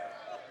long.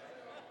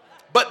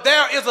 But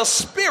there is a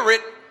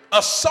spirit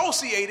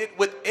associated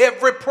with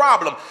every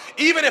problem.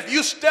 Even if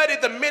you study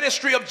the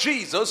ministry of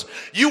Jesus,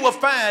 you will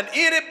find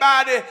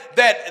anybody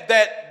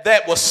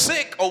that was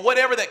sick or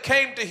whatever that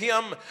came to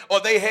him, or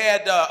they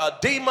had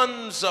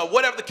demons,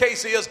 whatever the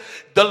case is,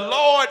 the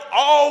Lord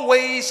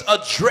always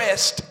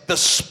addressed the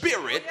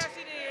spirit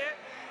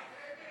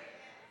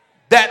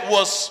that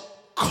was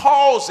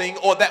causing,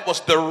 or that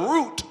was the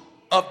root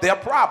of their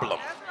problem.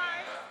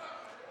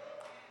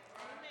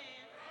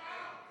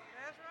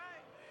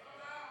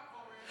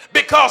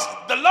 Because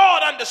the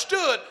Lord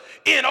understood,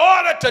 in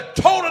order to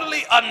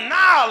totally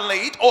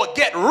annihilate or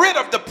get rid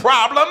of the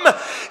problem,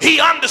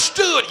 he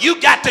understood you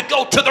got to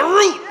go to the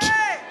root.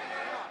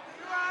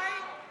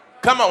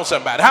 Come on,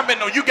 somebody. How many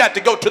know you got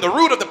to go to the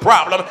root of the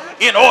problem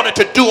in order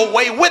to do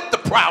away with the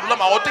problem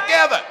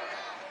altogether?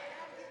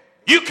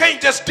 You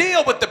can't just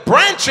deal with the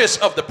branches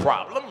of the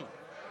problem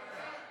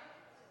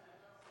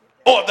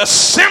or the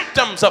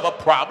symptoms of a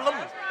problem.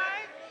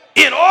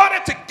 In order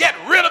to get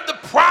rid of the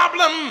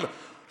problem,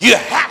 you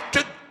have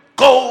to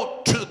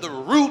go to the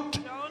root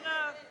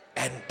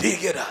and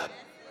dig it up.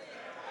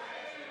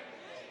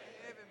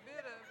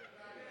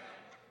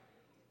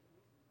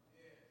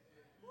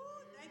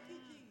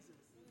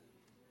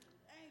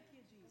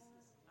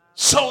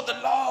 So the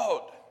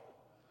Lord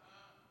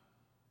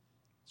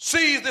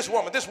sees this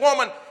woman. This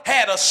woman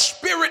had a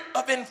spirit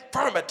of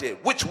infirmity,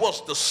 which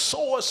was the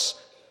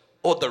source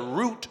or the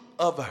root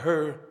of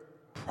her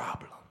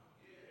problem.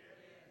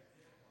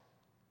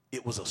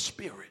 It was a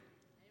spirit.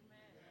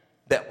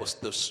 That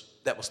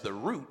was the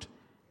root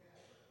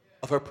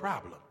of her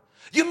problem.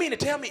 You mean to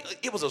tell me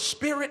it was a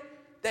spirit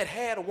that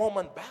had a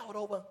woman bowed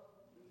over?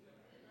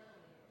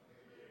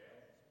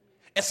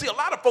 And see, a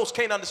lot of folks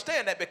can't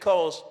understand that,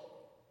 because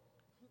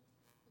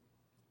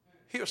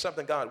here's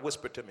something God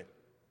whispered to me.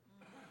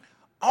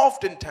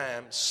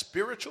 Oftentimes,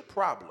 spiritual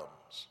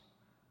problems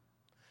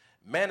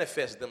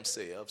manifest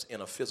themselves in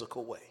a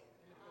physical way.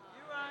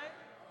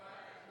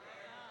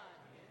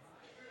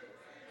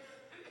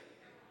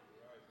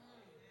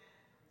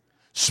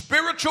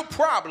 Spiritual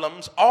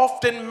problems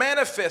often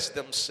manifest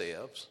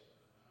themselves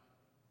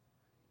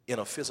in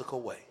a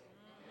physical way.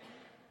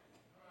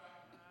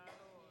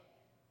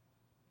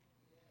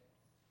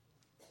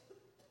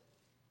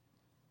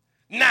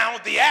 Now,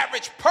 the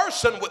average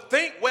person would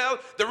think, well,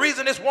 the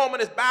reason this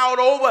woman is bowed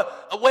over,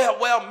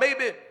 well,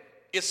 maybe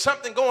it's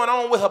something going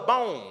on with her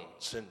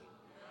bones. And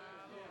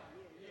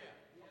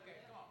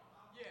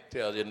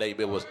tell your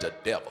neighbor, it was the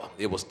devil.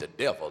 It was the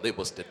devil. It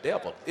was the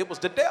devil. It was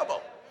the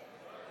devil.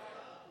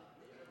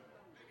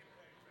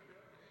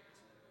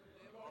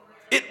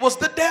 It was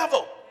the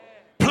devil.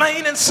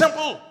 Plain and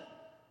simple.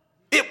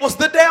 It was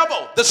the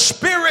devil, the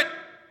spirit,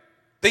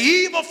 the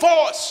evil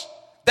force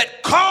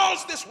that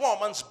caused this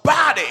woman's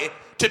body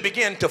to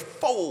begin to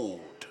fold.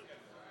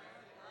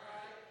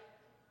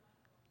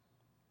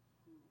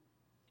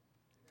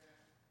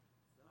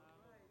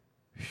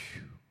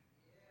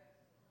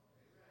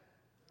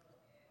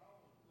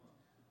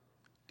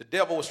 The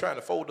devil was trying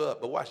to fold her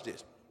up, but watch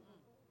this.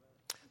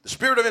 The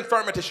spirit of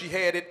infirmity, she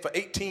had it for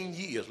 18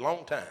 years,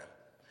 long time.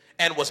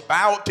 And was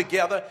bowed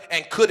together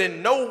and could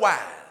in no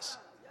wise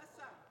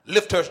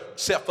lift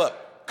herself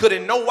up, could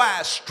in no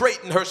wise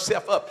straighten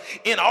herself up.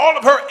 In all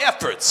of her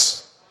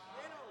efforts,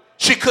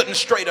 she couldn't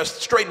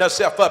straighten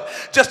herself up.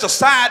 Just a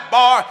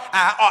sidebar,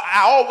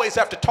 I always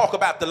have to talk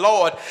about the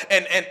Lord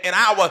and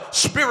our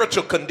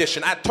spiritual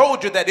condition. I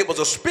told you that it was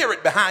a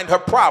spirit behind her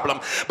problem.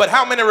 But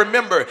how many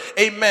remember,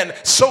 amen,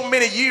 so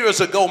many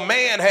years ago,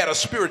 man had a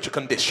spiritual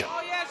condition.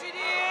 Oh, yes, he did.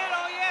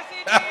 Oh, yes,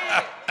 he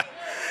did.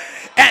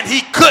 And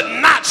he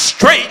could not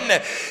straighten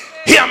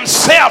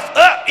himself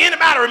up.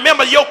 Anybody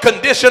remember your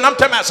condition? I'm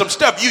talking about some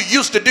stuff you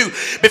used to do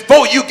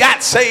before you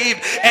got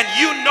saved, and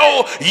you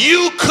know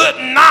you could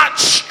not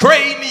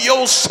straighten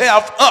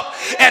yourself up.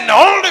 And the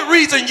only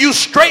reason you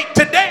straight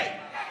today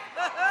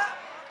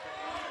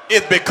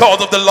is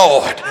because of the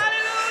Lord.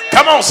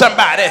 Come on,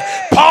 somebody.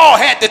 Paul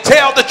had to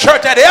tell the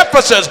church at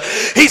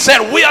Ephesus, he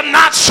said, we are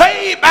not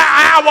saved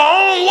by our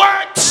own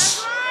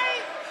works,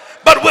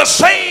 but we're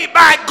saved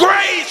by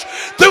grace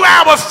through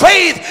our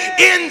faith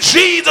in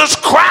Jesus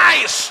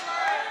Christ,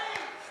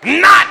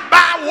 not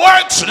by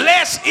works,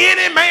 lest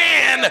any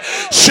man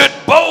should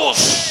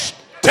boast.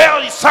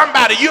 Tell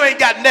somebody you ain't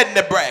got nothing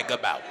to brag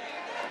about.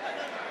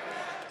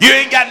 You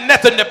ain't got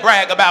nothing to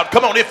brag about.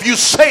 Come on, if you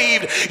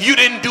saved, you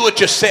didn't do it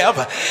yourself.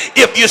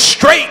 If you're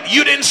straight,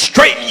 you didn't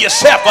straighten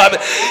yourself up.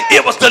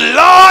 It was the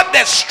Lord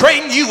that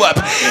straightened you up.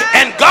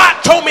 And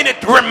God told me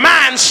to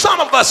remind some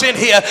of us in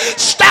here,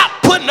 stop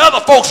putting other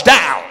folks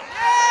down.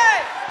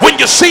 When when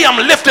you see them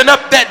lifting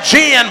up that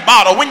gin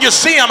bottle, when you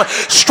see them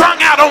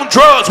strung out on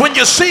drugs, when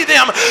you see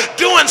them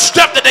doing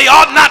stuff that they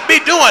ought not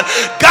be doing,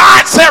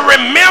 God said,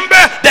 remember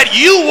that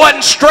you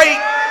wasn't straight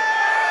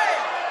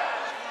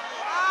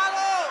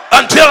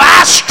until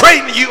I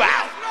straighten you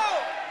out.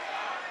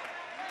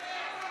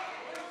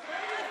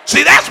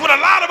 See, that's what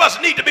a lot of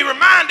us need to be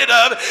reminded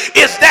of,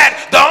 is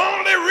that the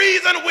only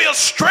reason we're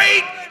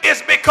straight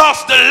is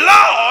because the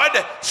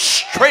Lord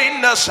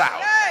straightened us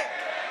out.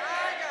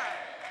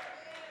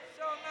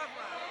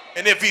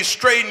 And if he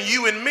straightened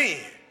you and me,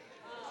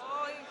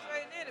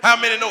 how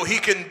many know he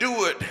can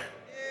do it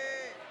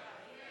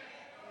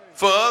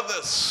for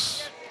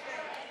others?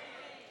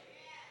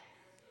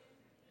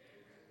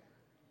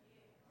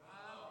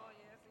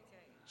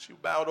 She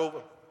bowed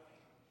over,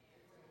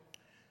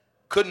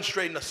 couldn't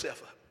straighten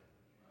herself up.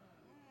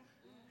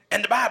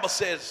 And the Bible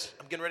says,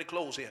 I'm getting ready to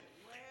close here,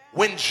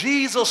 when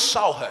Jesus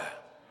saw her,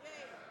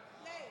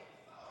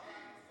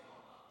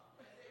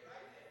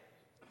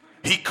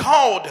 he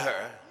called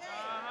her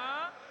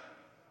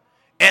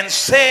and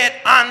said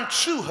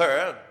unto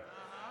her,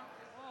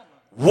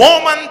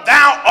 woman,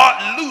 thou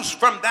art loose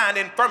from thine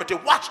infirmity.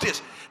 Watch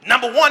this.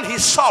 Number one, he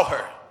saw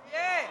her.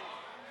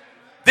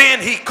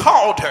 Then he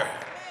called her.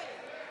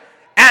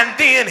 And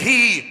then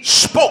he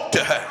spoke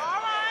to her.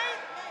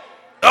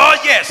 Oh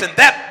yes, and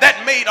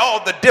that made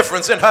all the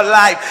difference in her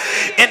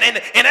life. And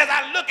as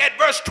I look at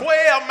verse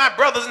 12, my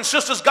brothers and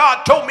sisters,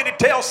 God told me to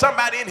tell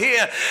somebody in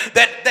here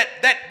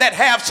that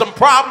have some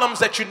problems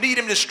that you need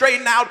him to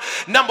straighten out.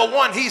 Number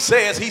one, he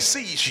says he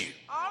sees you.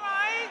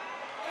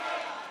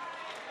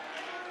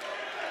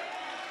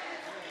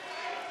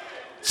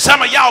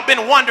 Some of y'all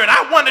been wondering,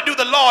 I wonder, do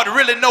the Lord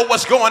really know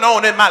what's going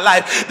on in my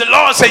life? The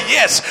Lord said,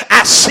 yes,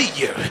 I see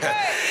you.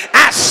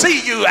 I see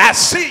you. I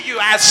see you.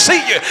 I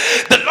see you.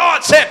 The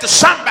Lord said to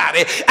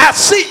somebody, I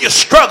see you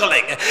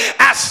struggling.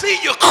 I see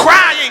you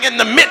crying in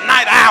the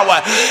midnight hour.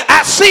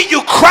 I see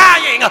you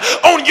crying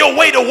on your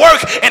way to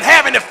work and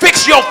having to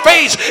fix your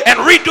face and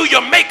redo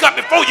your makeup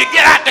before you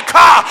get out the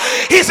car.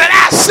 He said,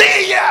 I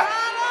see you.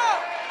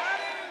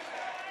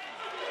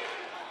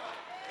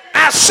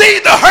 I see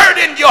the hurt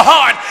in your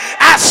heart.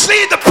 I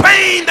see the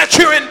pain that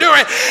you're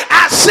enduring.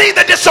 I see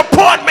the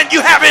disappointment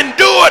you have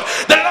endured.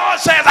 The Lord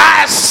says,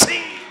 I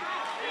see.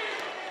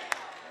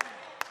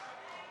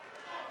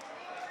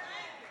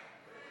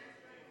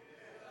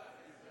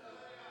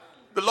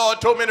 The Lord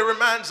told me to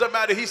remind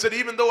somebody. He said,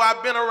 even though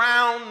I've been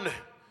around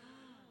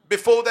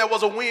before there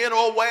was a when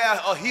or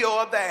where or here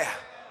or there,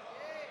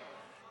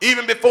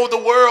 even before the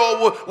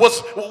world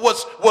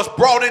was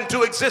brought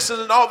into existence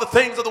and all the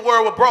things of the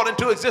world were brought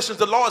into existence,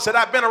 the Lord said,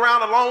 I've been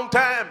around a long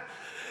time.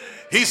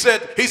 He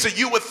said,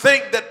 you would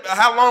think that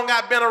how long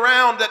I've been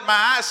around that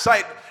my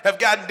eyesight have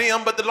gotten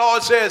dim, but the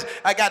Lord says,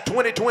 I got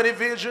 20/20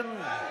 vision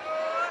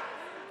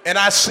and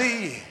I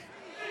see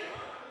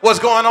what's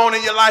going on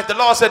in your life. The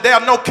Lord said, there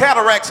are no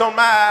cataracts on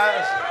my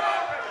eyes.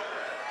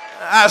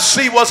 I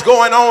see what's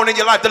going on in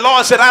your life. The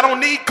Lord said, I don't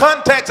need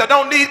contacts. I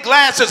don't need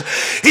glasses.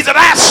 He said,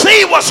 I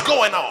see what's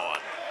going on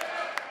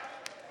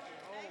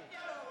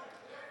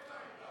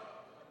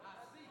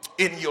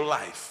in your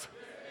life.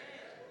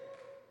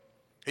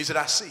 He said,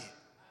 I see.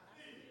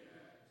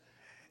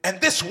 And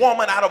this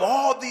woman, out of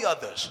all the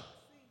others,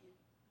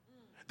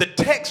 the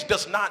text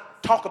does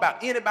not talk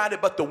about anybody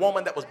but the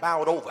woman that was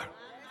bowed over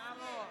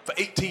for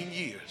 18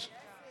 years.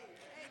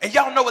 And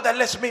y'all know what that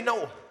lets me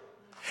know.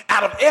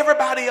 Out of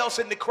everybody else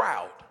in the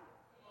crowd,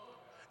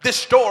 this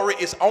story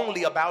is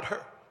only about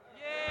her.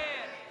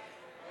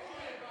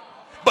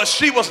 But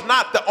she was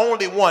not the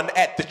only one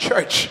at the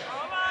church.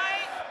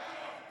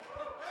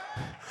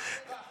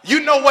 You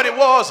know what it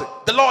was?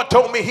 The Lord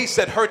told me, he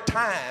said her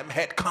time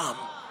had come.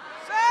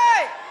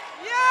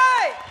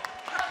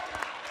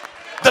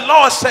 The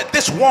Lord said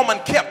this woman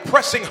kept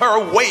pressing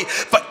her way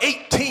for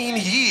 18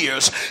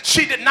 years.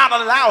 She did not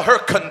allow her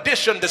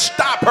condition to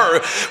stop her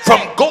from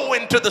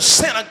going to the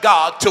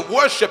synagogue to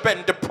worship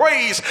and to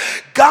praise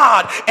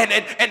God.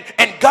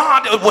 And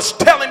God was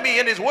telling me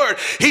in his word,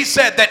 he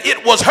said that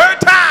it was her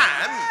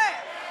time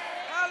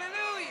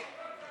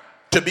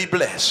to be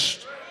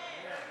blessed.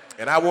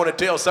 And I want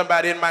to tell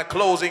somebody in my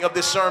closing of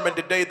this sermon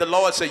today, the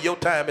Lord said, your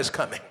time is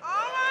coming.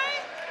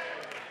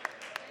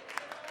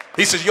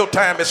 He says, your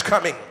time is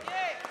coming.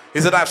 He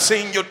said, I've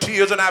seen your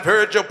tears and I've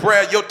heard your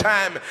prayer. Your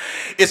time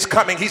is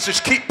coming. He says,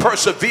 keep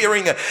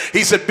persevering.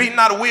 He said, be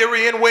not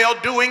weary in well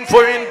doing,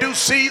 for in due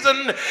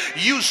season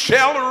you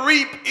shall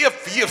reap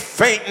if you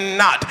faint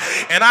not.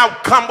 And I'll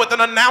come with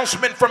an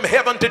announcement from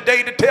heaven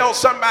today to tell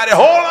somebody,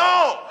 hold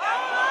on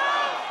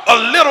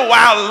a little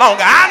while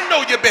longer. I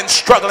know you've been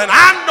struggling.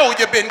 I know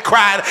you've been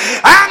crying.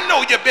 I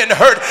know you've been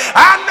hurt.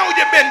 I know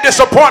you've been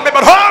disappointed,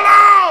 but hold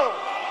on.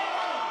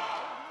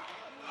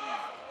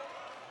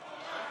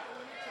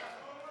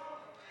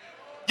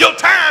 Your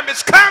time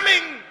is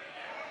coming.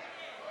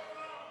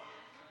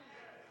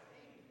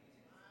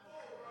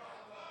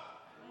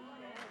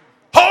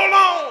 Hold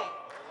on.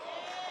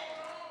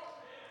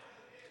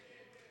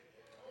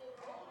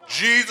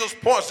 Jesus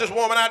points this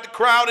woman out the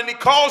crowd and he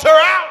calls her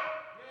out.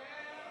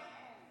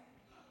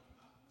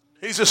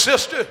 He said,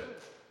 sister,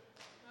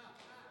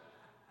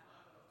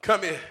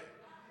 come here.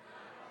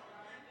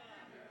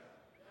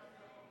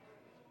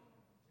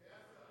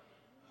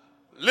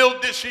 Little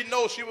did she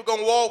know she was going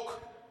to walk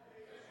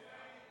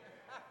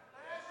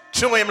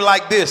to him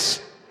like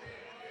this.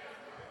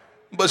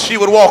 But she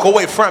would walk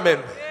away from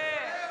him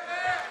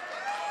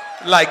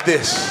like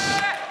this.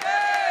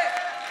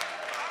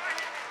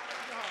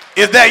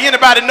 Is there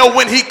anybody know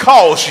when he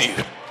calls you?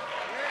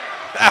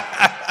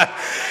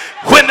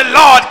 When the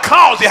Lord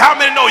calls you, how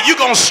many know you're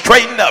going to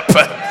straighten up?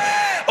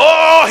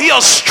 Oh,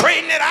 he'll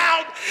straighten it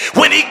out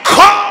when he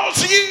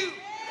calls you.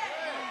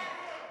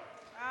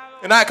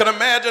 And I can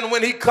imagine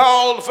when he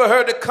called for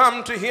her to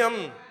come to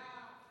him,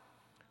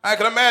 I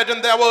can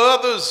imagine there were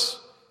others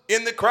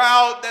in the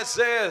crowd that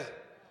said,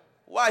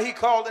 why he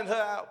calling her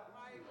out?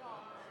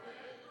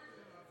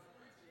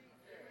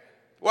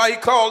 Why he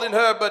calling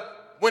her?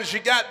 But when she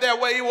got there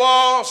where he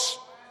was,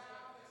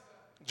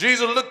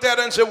 Jesus looked at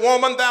her and said,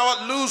 woman, thou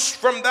art loosed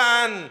from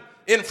thine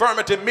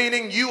infirmity,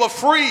 meaning you are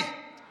free.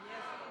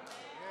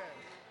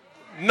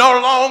 No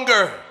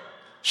longer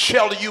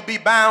shall you be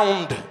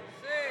bound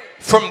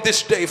from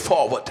this day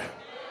forward.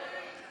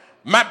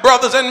 My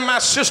brothers and my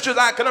sisters,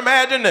 I can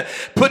imagine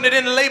putting it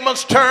in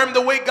layman's term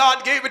the way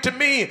God gave it to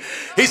me.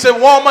 He said,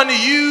 woman,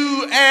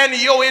 you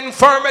and your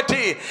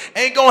infirmity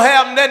ain't gonna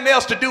have nothing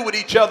else to do with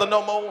each other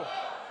no more.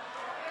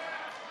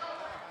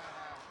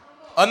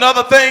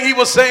 Another thing he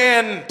was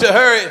saying to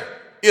her,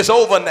 it's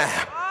over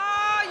now.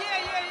 Oh,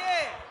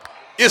 yeah.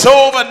 It's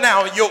over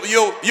now.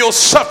 Your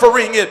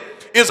suffering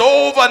is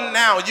over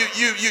now.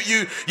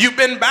 You've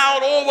been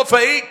bowed over for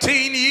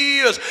 18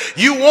 years.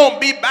 You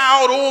won't be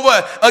bowed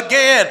over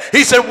again.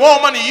 He said,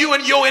 woman, you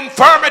and your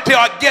infirmity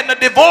are getting a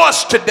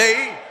divorce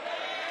today.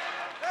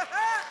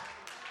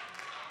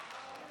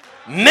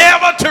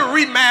 Never to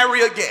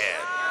remarry again.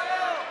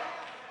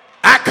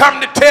 I come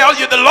to tell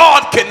you the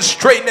Lord can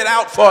straighten it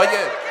out for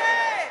you.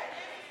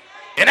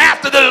 And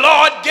after the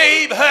Lord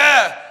gave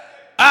her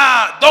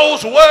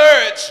those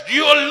words,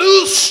 you're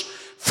loose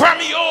from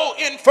your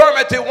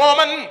infirmity,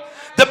 woman.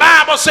 The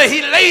Bible says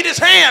he laid his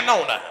hand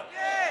on her.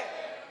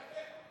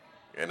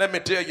 And let me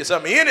tell you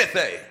something.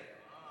 Anything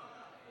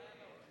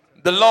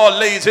the Lord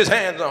lays his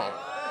hands on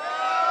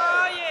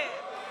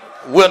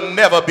will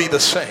never be the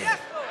same.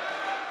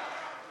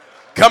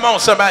 Come on,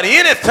 somebody.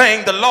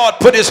 Anything the Lord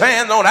put his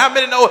hands on, how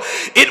many know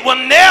it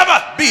will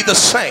never be the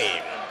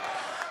same?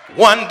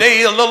 One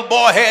day a little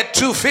boy had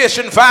 2 fish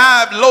and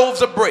 5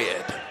 loaves of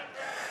bread.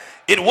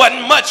 It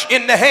wasn't much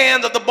in the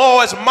hands of the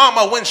boy's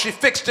mama when she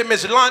fixed him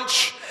his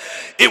lunch.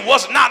 It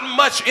was not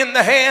much in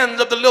the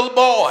hands of the little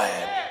boy.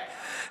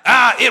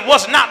 It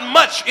was not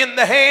much in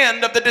the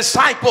hand of the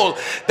disciple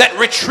that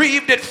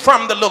retrieved it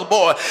from the little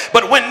boy.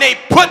 But when they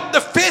put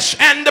the fish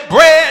and the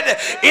bread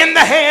in the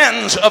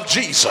hands of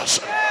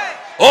Jesus,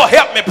 oh,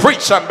 help me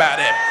preach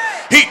somebody.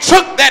 He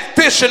took that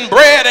fish and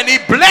bread and he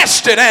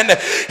blessed it and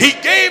he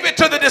gave it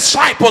to the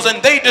disciples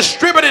and they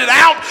distributed it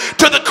out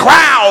to the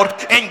crowd.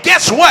 And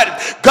guess what?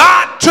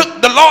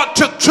 The Lord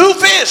took 2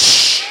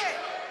 fish,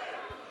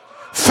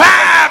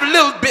 5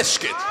 little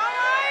biscuits,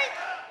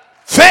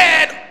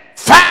 fed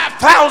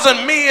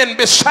 5,000 men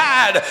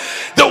beside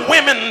the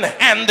women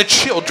and the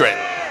children.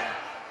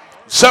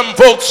 Some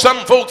folks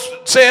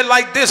say it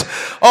like this: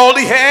 all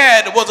he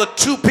had was a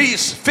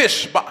 2-piece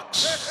fish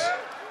box.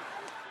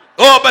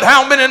 Oh, but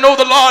how many know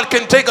the Lord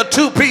can take a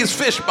 2-piece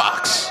fish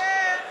box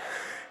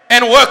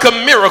and work a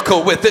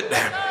miracle with it?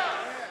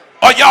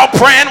 Are y'all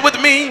praying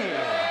with me?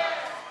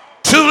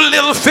 2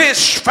 little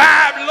fish,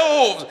 5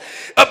 loaves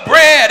of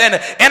bread,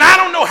 and I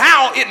don't know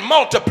how it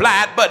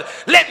multiplied, but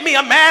let me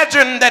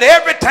imagine that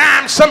every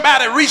time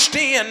somebody reached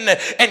in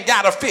and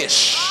got a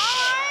fish,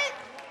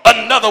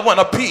 another one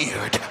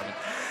appeared.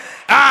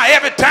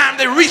 Every time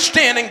they reached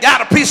in and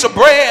got a piece of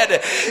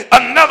bread,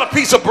 another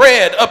piece of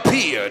bread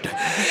appeared,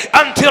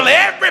 until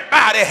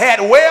everybody had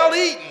well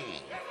eaten.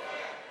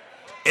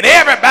 And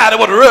everybody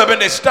was rubbing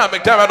their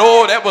stomach, telling,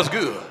 oh, that was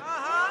good.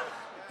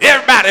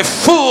 Everybody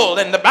full,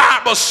 and the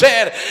Bible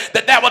said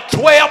that there were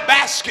 12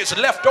 baskets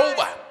left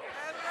over.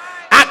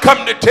 I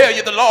come to tell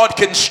you the Lord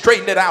can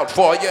straighten it out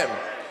for you.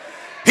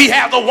 He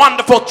has a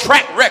wonderful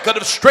track record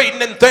of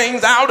straightening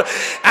things out.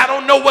 I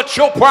don't know what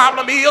your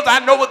problem is. I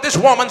know what this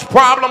woman's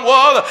problem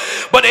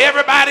was. But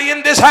everybody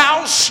in this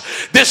house,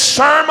 this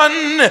sermon,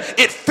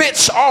 it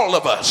fits all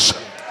of us.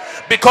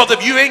 Because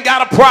if you ain't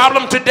got a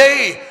problem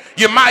today,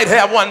 you might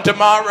have one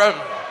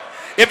tomorrow.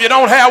 If you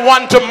don't have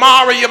one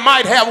tomorrow, you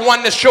might have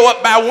one to show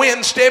up by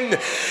Wednesday.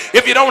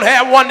 If you don't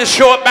have one to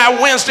show up by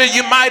Wednesday,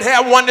 you might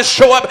have one to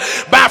show up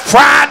by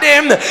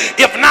Friday.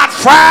 If not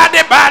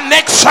Friday, by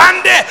next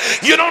Sunday.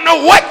 You don't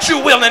know what you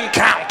will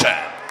encounter.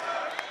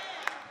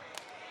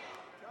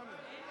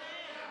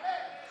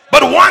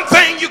 But one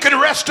thing you can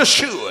rest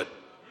assured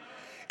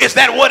is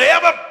that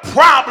whatever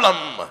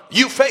problem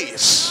you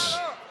face,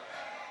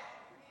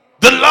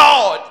 the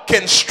Lord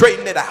can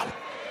straighten it out.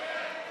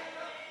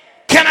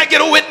 Can I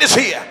get a witness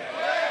here?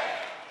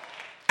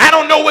 I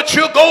don't know what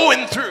you're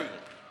going through.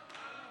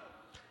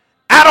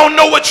 I don't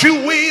know what you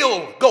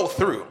will go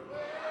through.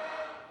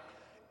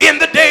 In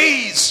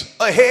days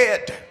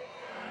ahead.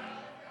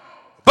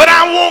 But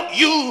I want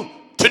you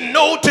to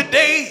know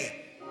today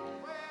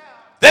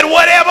that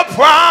whatever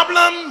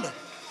problem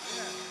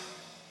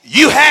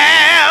you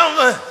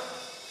have,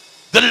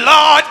 the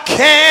Lord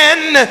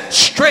can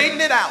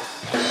straighten it out.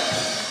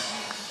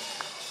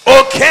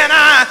 Or can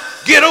I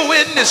get a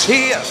witness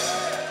here?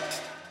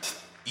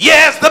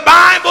 Yes, the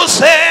Bible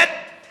said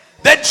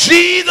that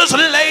Jesus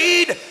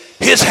laid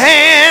his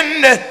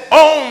hand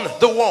on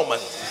the woman.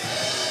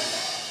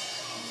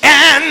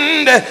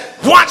 And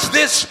watch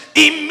this,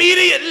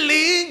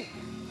 immediately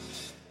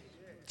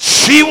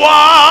she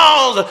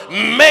was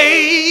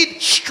made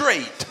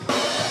straight.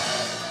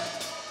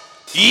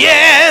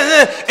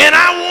 Yeah, and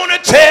I want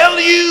to tell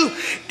you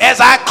as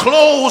I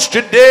close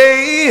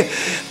today,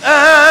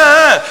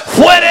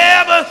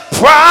 whatever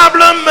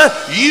problem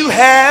you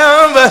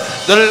have,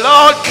 the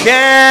Lord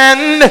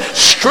can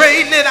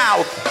straighten it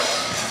out.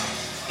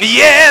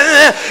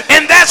 Yeah,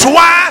 and that's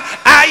why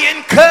I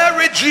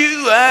encourage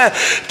you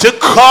to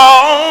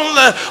call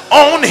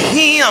on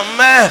him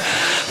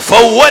for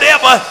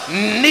whatever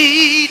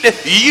need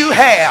you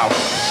have.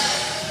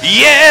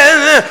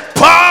 Yeah,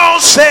 Paul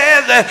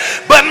said,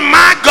 but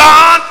my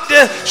God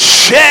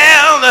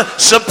shall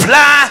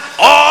supply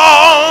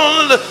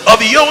all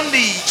of your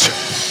needs.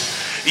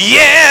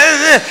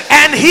 Yeah,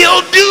 and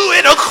he'll do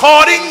it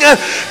according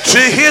to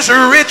his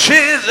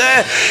riches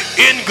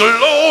in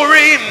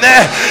glory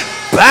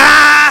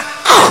by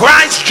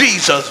Christ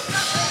Jesus.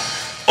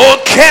 Or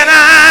can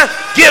I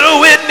get a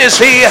witness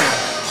here?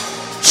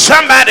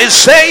 Somebody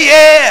say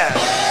yeah.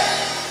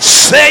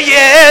 Say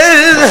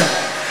yeah.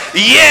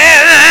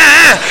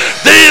 Yeah,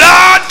 the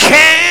Lord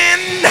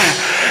can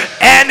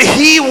and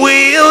he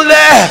will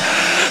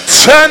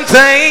turn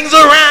things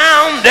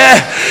around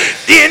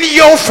in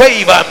your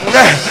favor.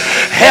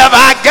 Have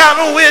I got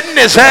a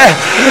witness?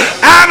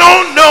 I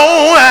don't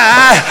know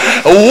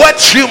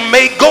what you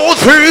may go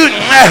through,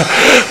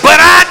 but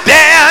I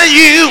dare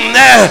you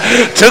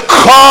to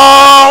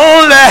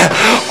call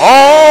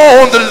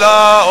on the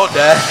Lord.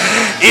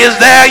 Is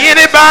there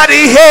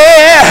anybody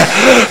here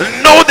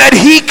know that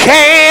he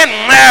can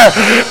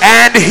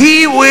and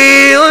he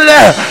will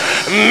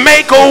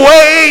make a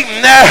way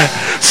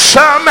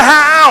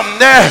somehow?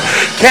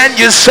 Can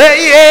you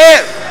say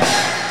it?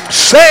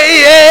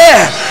 Say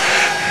it.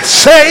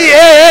 Say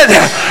it.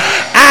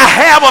 I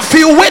have a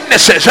few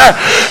witnesses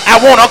I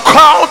want to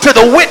call to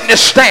the witness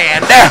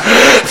stand.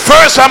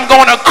 First, I'm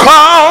going to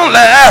call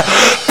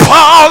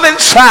Paul and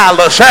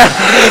Silas.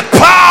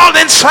 Paul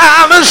and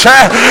Silas,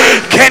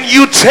 can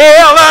you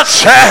tell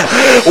us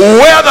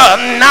whether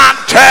or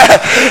not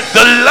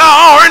the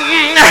Lord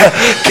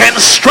can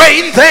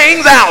straighten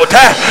things out?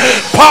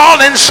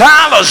 Paul and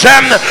Silas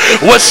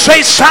would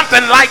say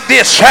something like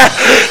this.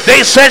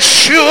 They said,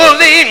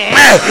 surely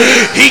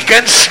he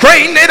can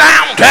straighten it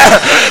out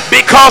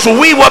because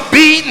we were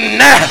beaten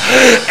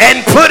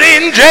and put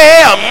in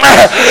jail,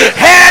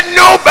 had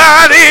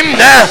nobody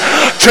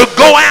to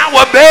go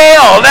our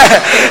bail,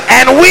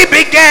 and we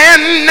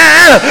began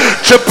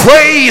to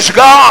praise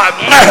God,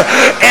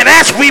 and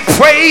as we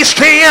praised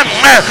him,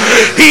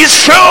 he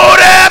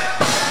showed up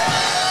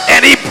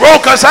and he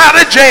broke us out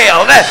of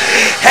jail.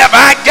 Have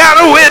I got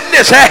a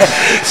witness?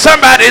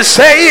 Somebody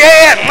say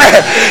yeah.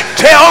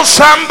 Tell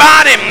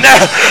somebody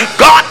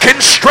God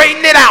can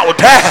straighten it out.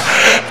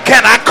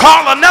 Can I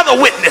call another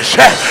witness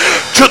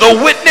to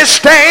the witness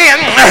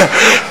stand?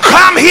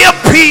 Come here,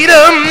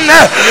 Peter,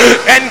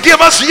 and give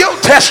us your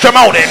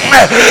testimony.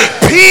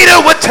 Peter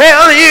would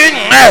tell you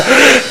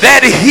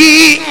that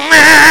he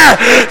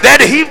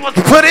was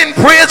put in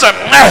prison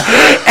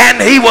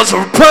and he was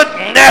put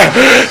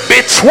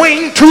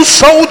between two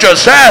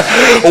soldiers,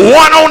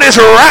 one on his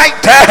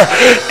right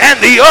and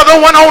the other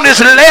one on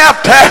his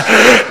left,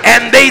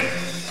 and they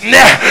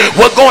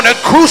were going to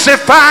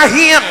crucify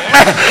him.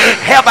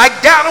 Have I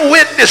got a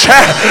witness?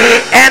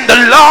 And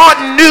the Lord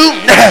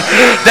knew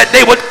that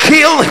they would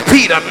kill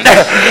Peter,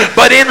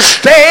 but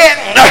instead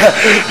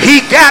he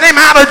got him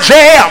out of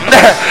jail.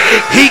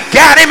 He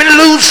got him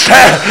loose,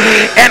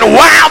 and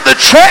while the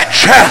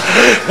church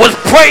was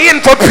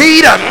praying for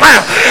Peter,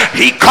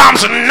 he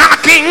comes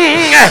knocking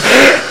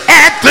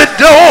at the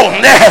door.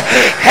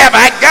 Have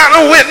I got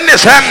a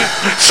witness?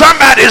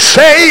 Somebody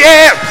say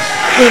yeah.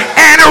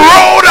 And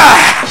Rhoda,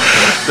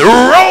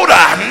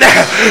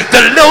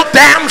 the little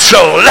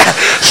damsel,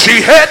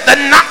 she heard the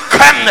knock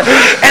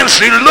and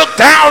she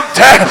looked out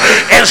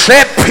and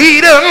said,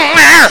 Peter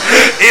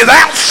is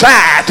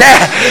outside.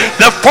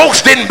 The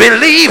folks didn't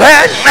believe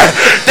her.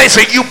 They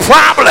said, you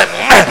probably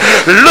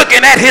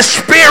looking at his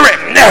spirit.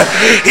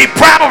 He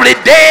probably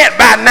dead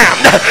by now.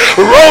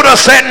 Rhoda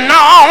said,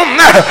 no,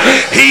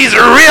 he's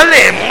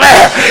really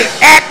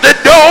at the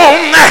door.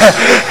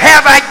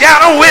 Have I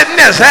got a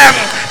witness?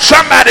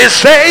 Somebody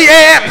say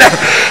yeah.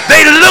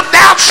 They looked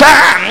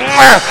outside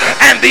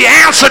and the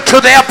answer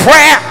to their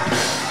prayer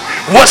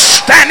was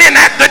standing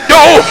at the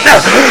door.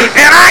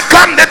 And I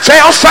come to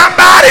tell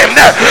somebody,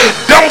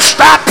 don't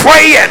stop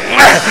praying,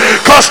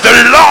 because the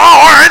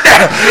Lord,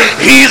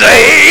 he's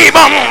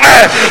able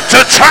to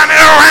turn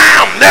it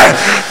around.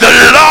 The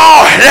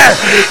Lord,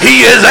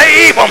 he is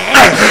able.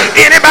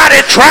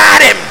 Anybody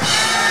tried him?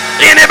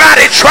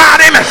 Anybody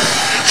tried him?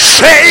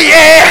 Say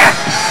yeah.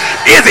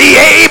 Is he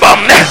able?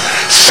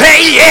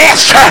 Say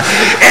yes.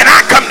 And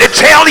I come to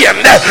tell you,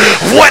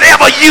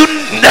 whatever you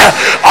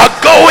are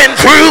going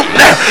through,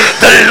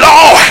 the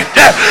Lord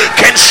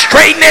can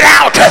straighten it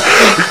out.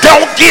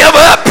 Don't give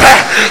up.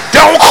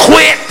 Don't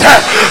quit.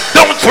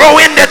 Don't throw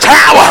in the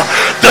towel.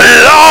 The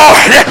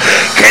Lord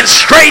can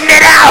straighten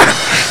it out.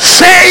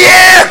 Say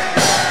it.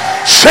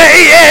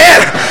 Say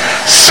it.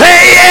 Say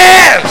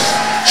it.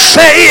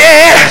 Say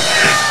it.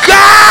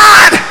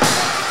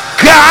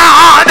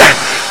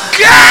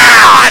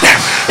 God,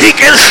 he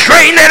can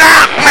straighten it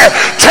out.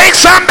 Take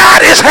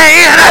somebody's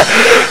hand,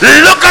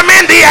 look them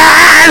in the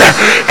eye,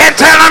 and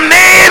tell them,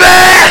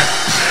 neighbor,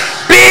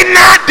 be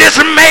not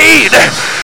dismayed,